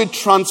Holy Spirit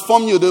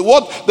transform you.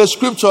 What the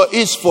scripture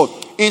is for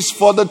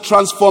the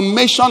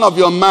transformation of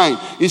your mind.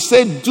 He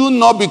said, do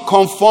not be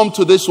conformed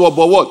to this world,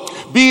 but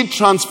what? Be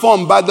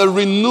transformed by the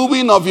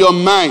renewing of your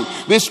mind.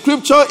 The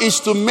scripture is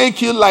to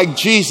make you like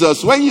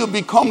Jesus. When you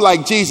become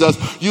like Jesus,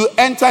 you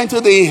enter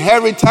into the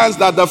inheritance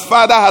that the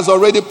Father has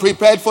already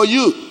prepared for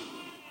you.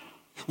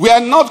 We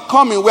are not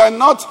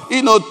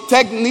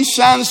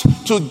technicians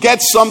to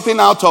get something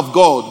out of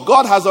God.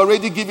 God has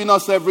already given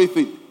us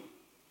everything.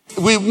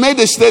 We made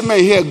a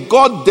statement here.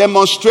 God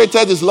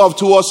demonstrated his love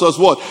towards us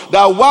what?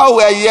 That while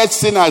we are yet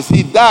sinners,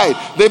 he died.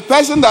 The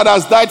person that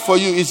has died for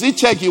you, is it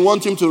check you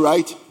want him to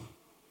write?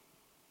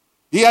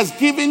 He has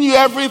given you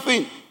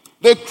everything.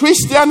 The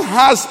Christian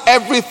has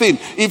everything.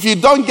 If you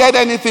don't get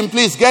anything,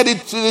 please get it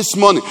this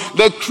morning.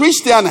 The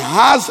Christian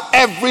has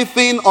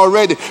everything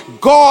already.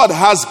 God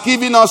has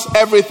given us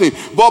everything.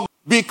 But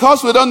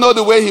because we don't know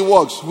the way he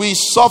works, we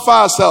suffer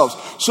ourselves.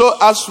 So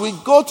as we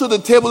go to the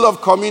table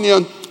of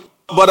communion,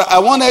 but I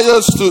wanted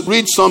us to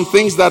read some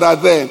things that are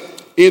there,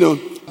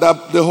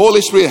 that the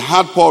Holy Spirit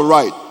had Paul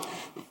write.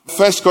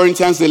 1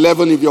 Corinthians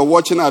 11, if you're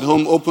watching at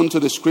home, open to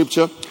the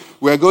scripture.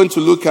 We're going to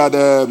look at,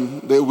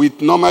 we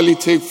normally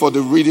take for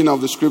the reading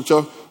of the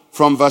scripture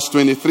from verse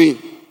 23.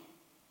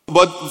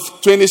 But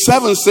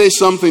 27 says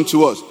something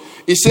to us.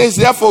 It says,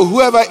 therefore,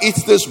 whoever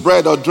eats this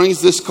bread or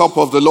drinks this cup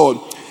of the Lord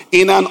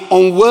in an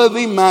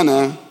unworthy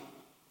manner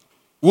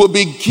will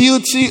be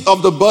guilty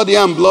of the body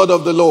and blood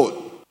of the Lord.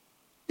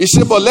 He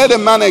said, but let a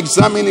man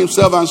examine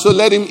himself, and so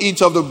let him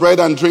eat of the bread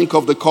and drink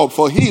of the cup.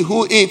 For he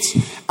who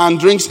eats and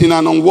drinks in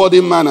an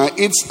unworthy manner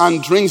eats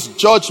and drinks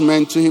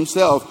judgment to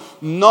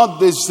himself, not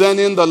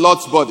discerning the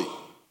Lord's body.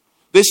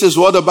 This is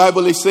what the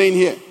Bible is saying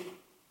here.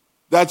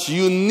 That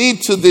you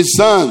need to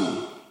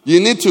discern. You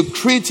need to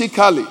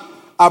critically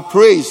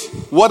appraise.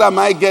 What am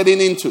I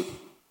getting into?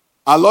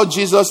 Our Lord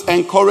Jesus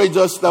encouraged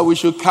us that we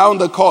should count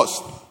the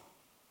cost.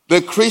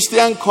 The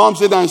Christian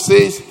comes in and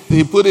says,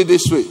 he put it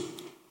this way.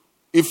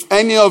 If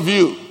any of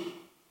you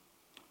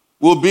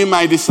will be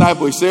my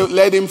disciple, he said,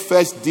 let him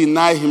first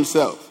deny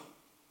himself.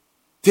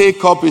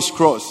 Take up his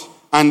cross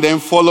and then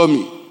follow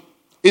me.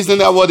 Isn't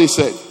that what he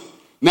said?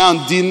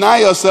 Now, deny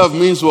yourself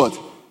means what?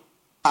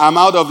 I'm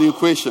out of the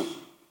equation.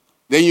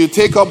 Then you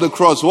take up the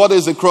cross. What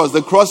is the cross?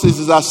 The cross is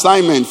his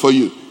assignment for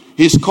you.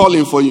 He's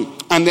calling for you.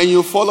 And then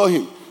you follow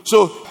him.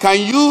 So can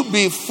you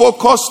be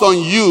focused on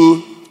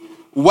you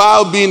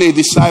while being a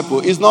disciple?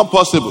 It's not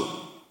possible.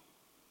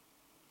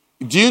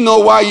 Do you know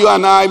why you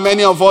and I,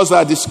 many of us,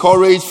 are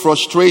discouraged,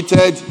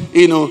 frustrated,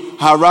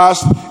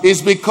 harassed?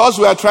 It's because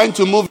we are trying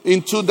to move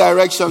in two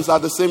directions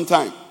at the same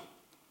time.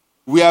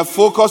 We are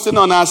focusing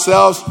on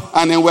ourselves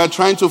and then we're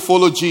trying to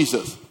follow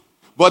Jesus.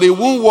 But it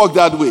won't work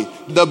that way.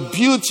 The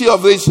beauty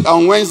of this,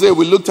 on Wednesday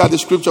we looked at the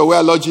scripture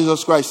where Lord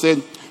Jesus Christ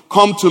said,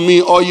 "Come to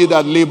me, all you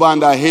that labor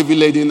and are heavy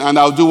laden, and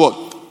I'll do what?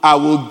 I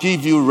will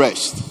give you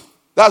rest."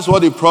 That's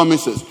what he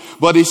promises.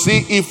 But you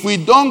see, if we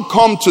don't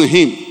come to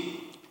him,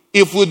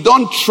 if we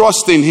don't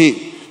trust in him,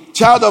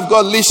 child of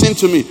God, listen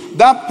to me.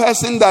 That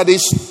person that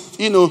is,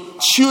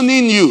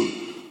 tuning you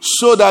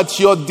so that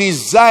your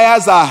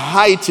desires are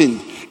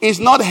heightened is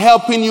not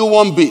helping you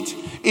one bit.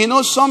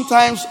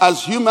 Sometimes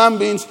as human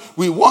beings,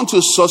 we want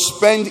to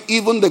suspend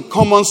even the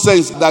common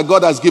sense that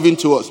God has given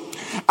to us.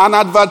 An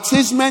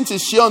advertisement you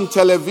see on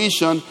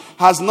television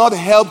has not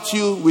helped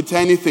you with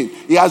anything.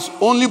 It has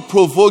only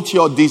provoked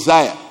your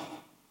desire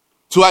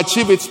to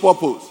achieve its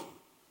purpose.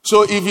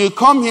 So if you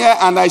come here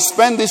and I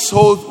spend this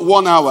whole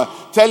 1 hour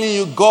telling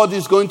you God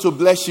is going to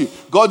bless you,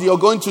 God, you're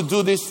going to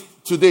do this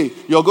today,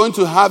 you're going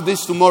to have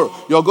this tomorrow,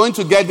 you're going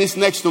to get this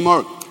next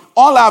tomorrow.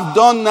 All I've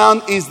done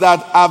now is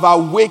that I've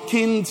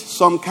awakened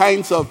some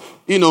kinds of,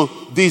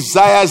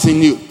 desires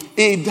in you.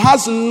 It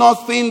has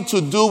nothing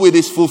to do with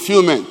its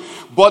fulfillment.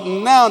 But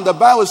now the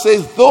Bible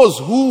says those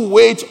who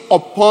wait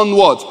upon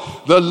what?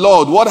 The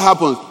Lord. What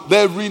happens?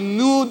 They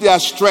renew their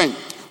strength.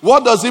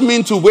 What does it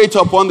mean to wait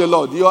upon the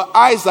Lord? Your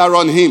eyes are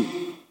on him.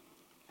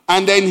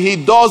 And then he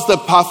does the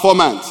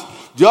performance.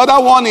 The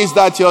other one is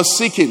that you're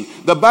seeking.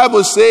 The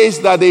Bible says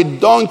that a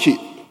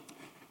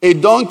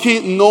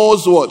donkey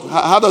knows what?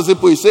 How does it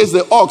put it? It says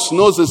the ox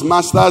knows his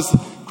master's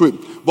crib.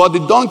 But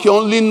the donkey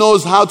only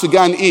knows how to go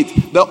and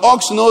eat. The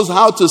ox knows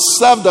how to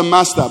serve the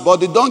master. But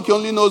the donkey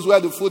only knows where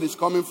the food is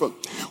coming from.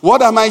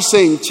 What am I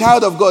saying?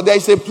 Child of God, there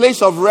is a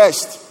place of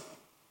rest.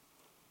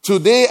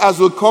 Today, as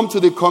we come to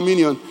the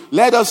communion,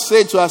 let us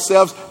say to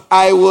ourselves,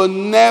 I will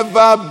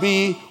never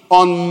be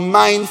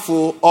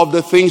unmindful of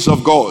the things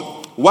of God.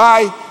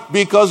 Why?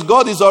 Because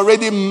God is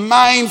already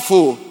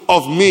mindful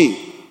of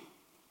me.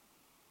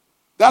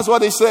 That's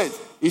what he said.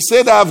 He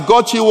said, I have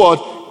got you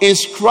what?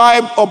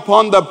 Inscribed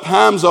upon the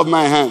palms of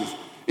my hands.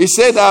 He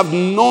said, I have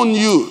known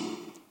you.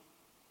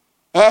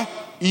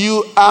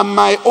 You are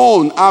my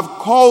own. I've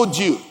called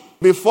you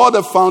before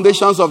the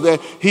foundations of the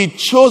earth. He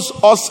chose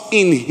us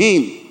in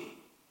him.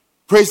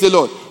 Praise the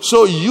Lord.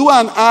 So you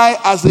and I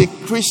as a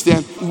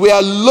Christian, we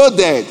are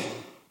loaded.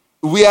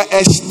 We are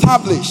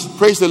established.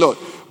 Praise the Lord.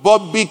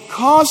 But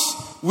because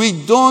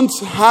we don't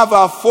have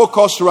our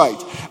focus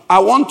right, I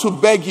want to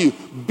beg you,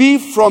 be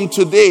from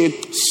today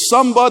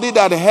somebody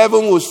that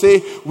heaven will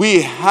say,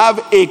 we have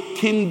a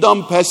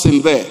kingdom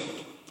person there.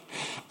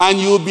 And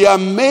you'll be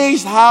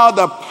amazed how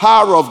the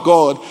power of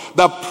God,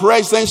 the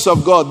presence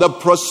of God, the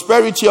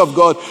prosperity of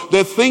God,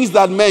 the things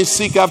that men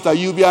seek after,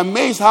 you'll be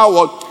amazed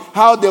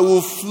how they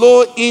will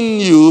flow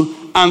in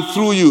you and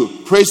through you.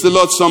 Praise the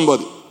Lord,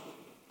 somebody.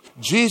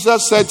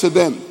 Jesus said to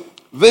them,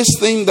 this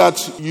thing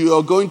that you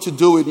are going to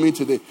do with me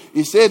today,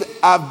 he said,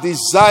 I've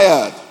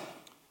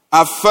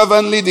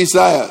fervently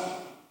desired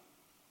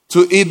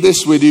to eat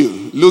this with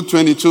you. Luke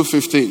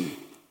 22:15.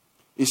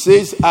 He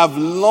says, I've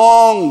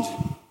longed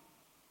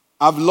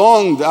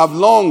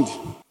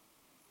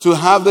to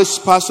have this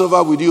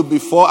Passover with you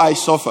before I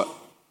suffer.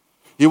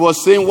 He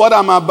was saying, what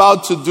I'm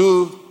about to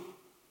do,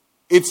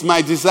 it's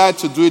my desire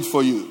to do it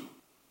for you.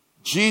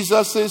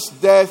 Jesus'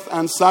 death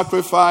and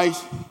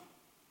sacrifice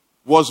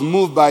was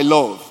moved by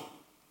love.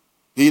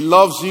 He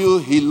loves you,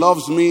 he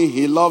loves me,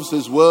 he loves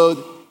his word.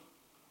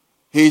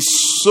 He's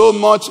so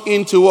much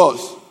into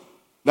us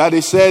that he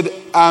said,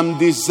 I'm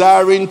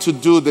desiring to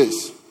do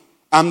this.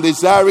 I'm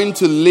desiring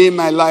to lay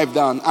my life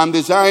down. I'm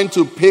desiring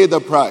to pay the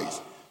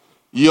price.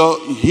 You're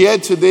here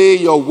today,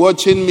 you're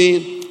watching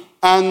me,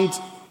 and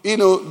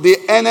the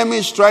enemy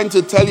is trying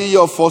to tell you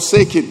you're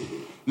forsaken.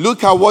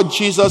 Look at what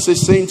Jesus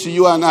is saying to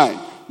you and I.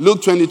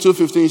 Luke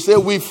 22:15. He said,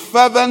 with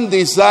fervent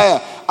desire,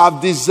 I've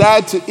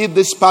desired to eat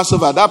this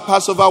Passover. That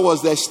Passover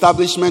was the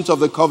establishment of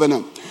the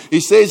covenant. He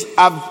says,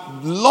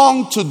 I've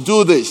longed to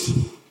do this.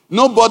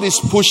 Nobody's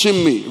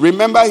pushing me.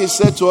 Remember, he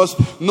said to us,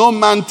 no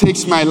man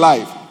takes my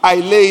life. I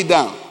lay it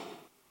down.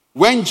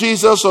 When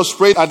Jesus was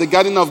praying at the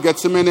Garden of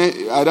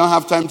Gethsemane, I don't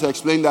have time to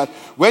explain that.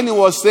 When he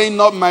was saying,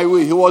 not my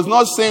will, he was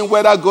not saying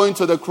whether going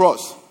to the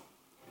cross.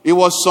 It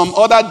was some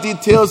other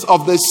details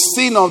of the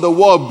sin of the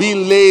world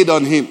being laid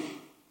on him.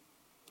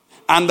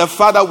 And the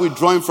Father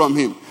withdrawing from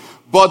him.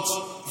 But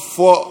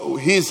for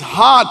his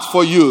heart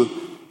for you,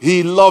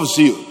 he loves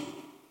you.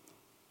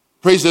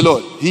 Praise the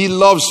Lord. He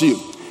loves you.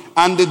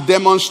 And the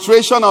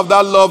demonstration of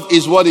that love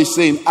is what he's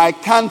saying. I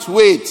can't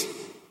wait.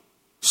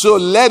 So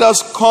let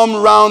us come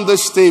round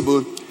this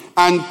table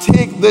and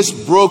take this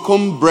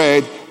broken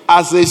bread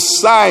as a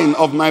sign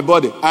of my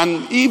body.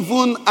 And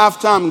even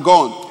after I'm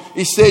gone,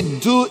 He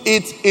said, do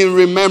it in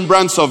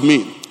remembrance of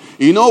me.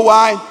 You know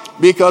why?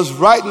 Because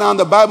right now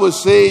the Bible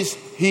says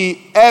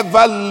he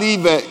ever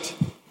liveth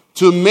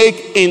to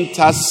make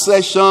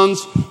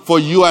intercessions for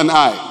you and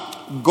I.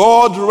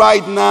 God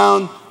right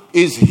now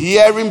is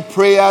hearing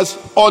prayers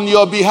on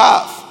your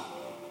behalf,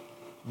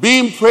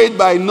 being prayed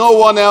by no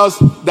one else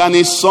than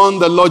his son,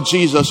 the Lord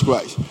Jesus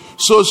Christ.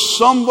 So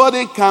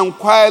somebody can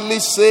quietly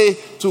say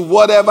to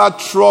whatever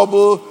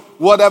trouble,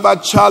 whatever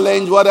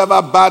challenge,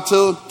 whatever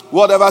battle,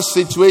 whatever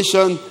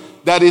situation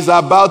that is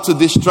about to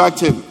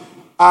distract him,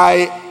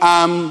 I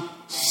am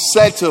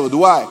settled.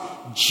 Why?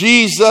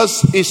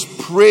 Jesus is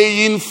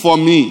praying for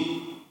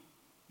me.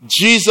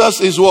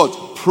 Jesus is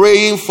what?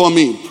 Praying for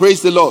me.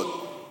 Praise the Lord.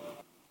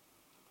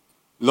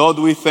 Lord,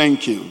 we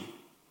thank you.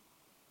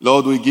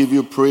 Lord, we give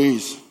you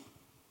praise.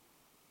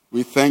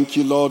 We thank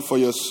you, Lord, for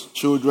your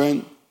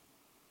children.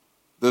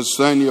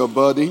 Discern your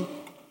body.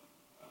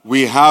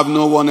 We have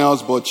no one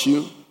else but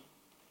you.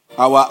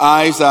 Our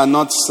eyes are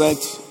not set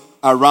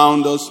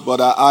around us, but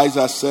our eyes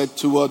are set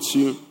towards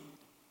you.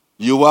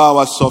 You are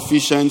our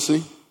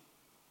sufficiency.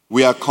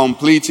 We are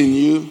complete in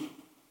you.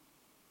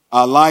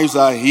 Our lives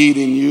are hid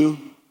in you.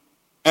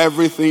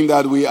 Everything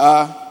that we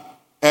are,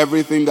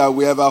 everything that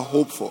we ever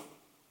hope for.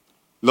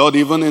 Lord,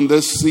 even in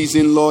this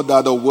season, Lord,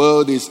 that the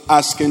world is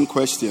asking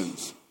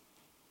questions.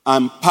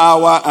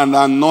 Empower and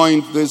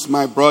anoint these,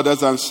 my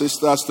brothers and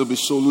sisters, to be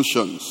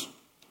solutions.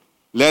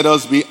 Let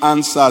us be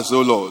answers,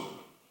 O Lord,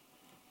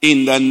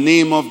 in the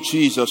name of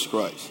Jesus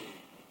Christ.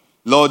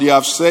 Lord, you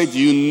have said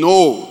you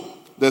know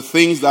the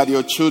things that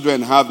your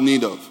children have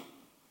need of.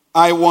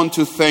 I want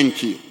to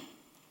thank you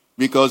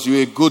because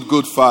you're a good,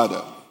 good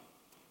Father.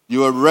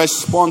 You are a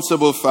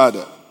responsible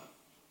Father.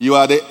 You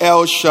are the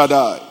El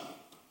Shaddai.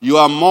 You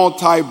are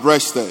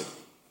multi-breasted.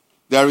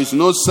 There is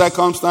no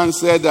circumstance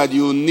there that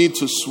you need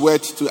to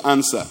sweat to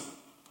answer.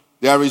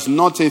 There is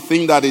not a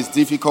thing that is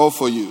difficult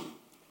for you.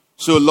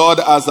 So, Lord,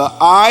 as the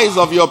eyes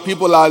of your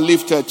people are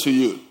lifted to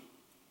you,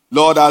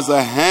 Lord, as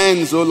the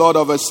hands, O Lord,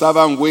 of a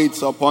servant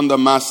waits upon the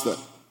master,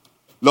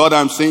 Lord,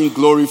 I'm saying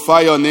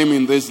glorify your name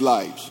in these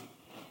lives.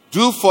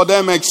 Do for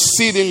them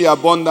exceedingly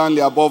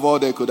abundantly above all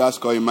they could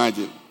ask or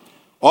imagine.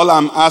 All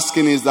I'm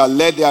asking is that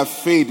let their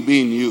faith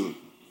be in you.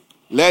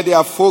 Let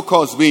their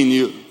focus be in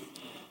you.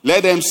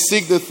 Let them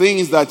seek the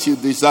things that you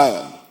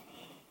desire.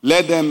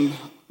 Let them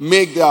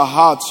make their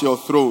hearts your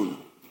throne.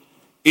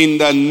 In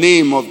the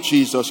name of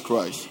Jesus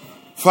Christ.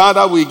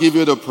 Father, we give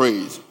you the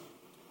praise.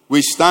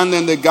 We stand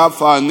in the gap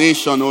for our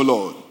nation, O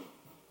Lord.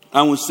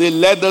 And we say,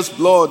 let this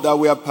blood that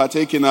we are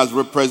partaking as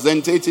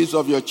representatives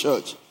of your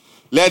church,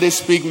 let it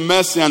speak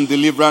mercy and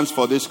deliverance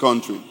for this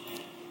country.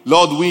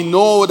 Lord, we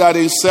know that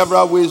in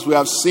several ways we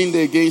have sinned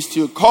against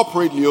you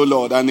corporately, O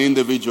Lord, and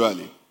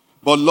individually.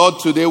 But Lord,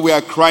 today we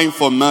are crying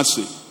for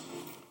mercy.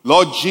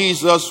 Lord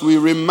Jesus, we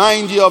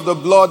remind you of the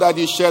blood that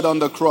you shed on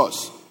the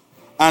cross.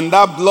 And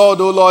that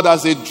blood, O Lord,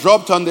 as it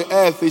dropped on the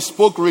earth, it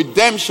spoke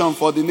redemption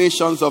for the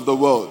nations of the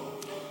world.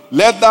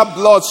 Let that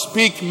blood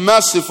speak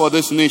mercy for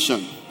this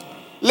nation.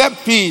 Let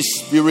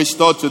peace be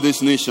restored to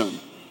this nation.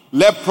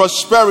 Let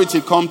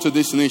prosperity come to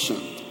this nation.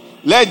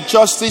 Let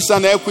justice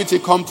and equity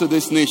come to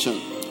this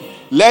nation.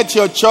 Let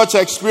your church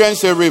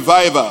experience a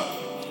revival.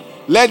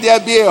 Let there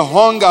be a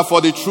hunger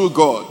for the true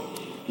God.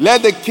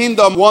 Let the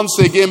kingdom once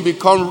again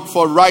become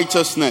for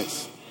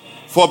righteousness,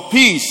 for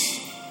peace,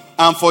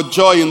 and for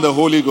joy in the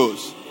Holy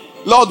Ghost.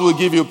 Lord, we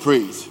give you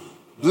praise.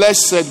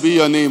 Blessed be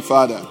your name,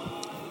 Father.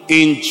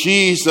 In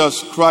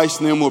Jesus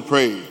Christ's name we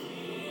pray.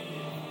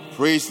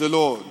 Praise the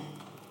Lord.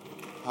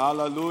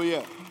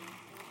 Hallelujah.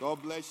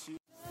 God bless you.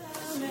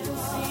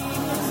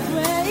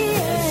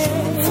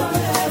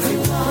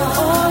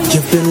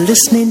 You've been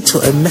listening to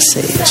a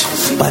message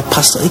by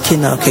Pastor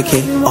Ikenna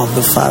Okeke of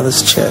the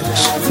Father's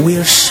Church. We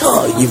are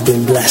sure you've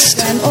been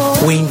blessed.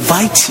 We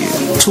invite you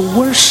to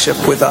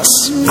worship with us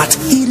at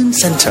Eden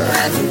Center,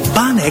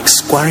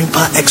 Banex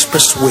Gwarimpa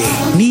Expressway,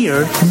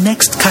 near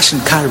Next Cash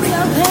and Carry,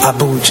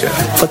 Abuja.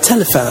 For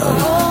telephone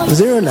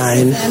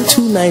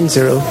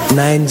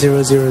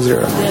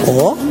 09-290-9000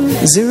 or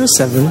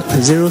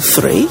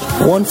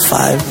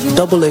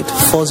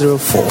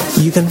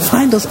 0703-1588-404. You can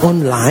find us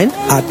online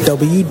at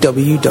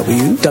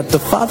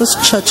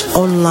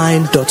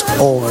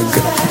www.thefatherschurchonline.org.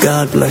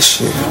 God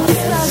bless you.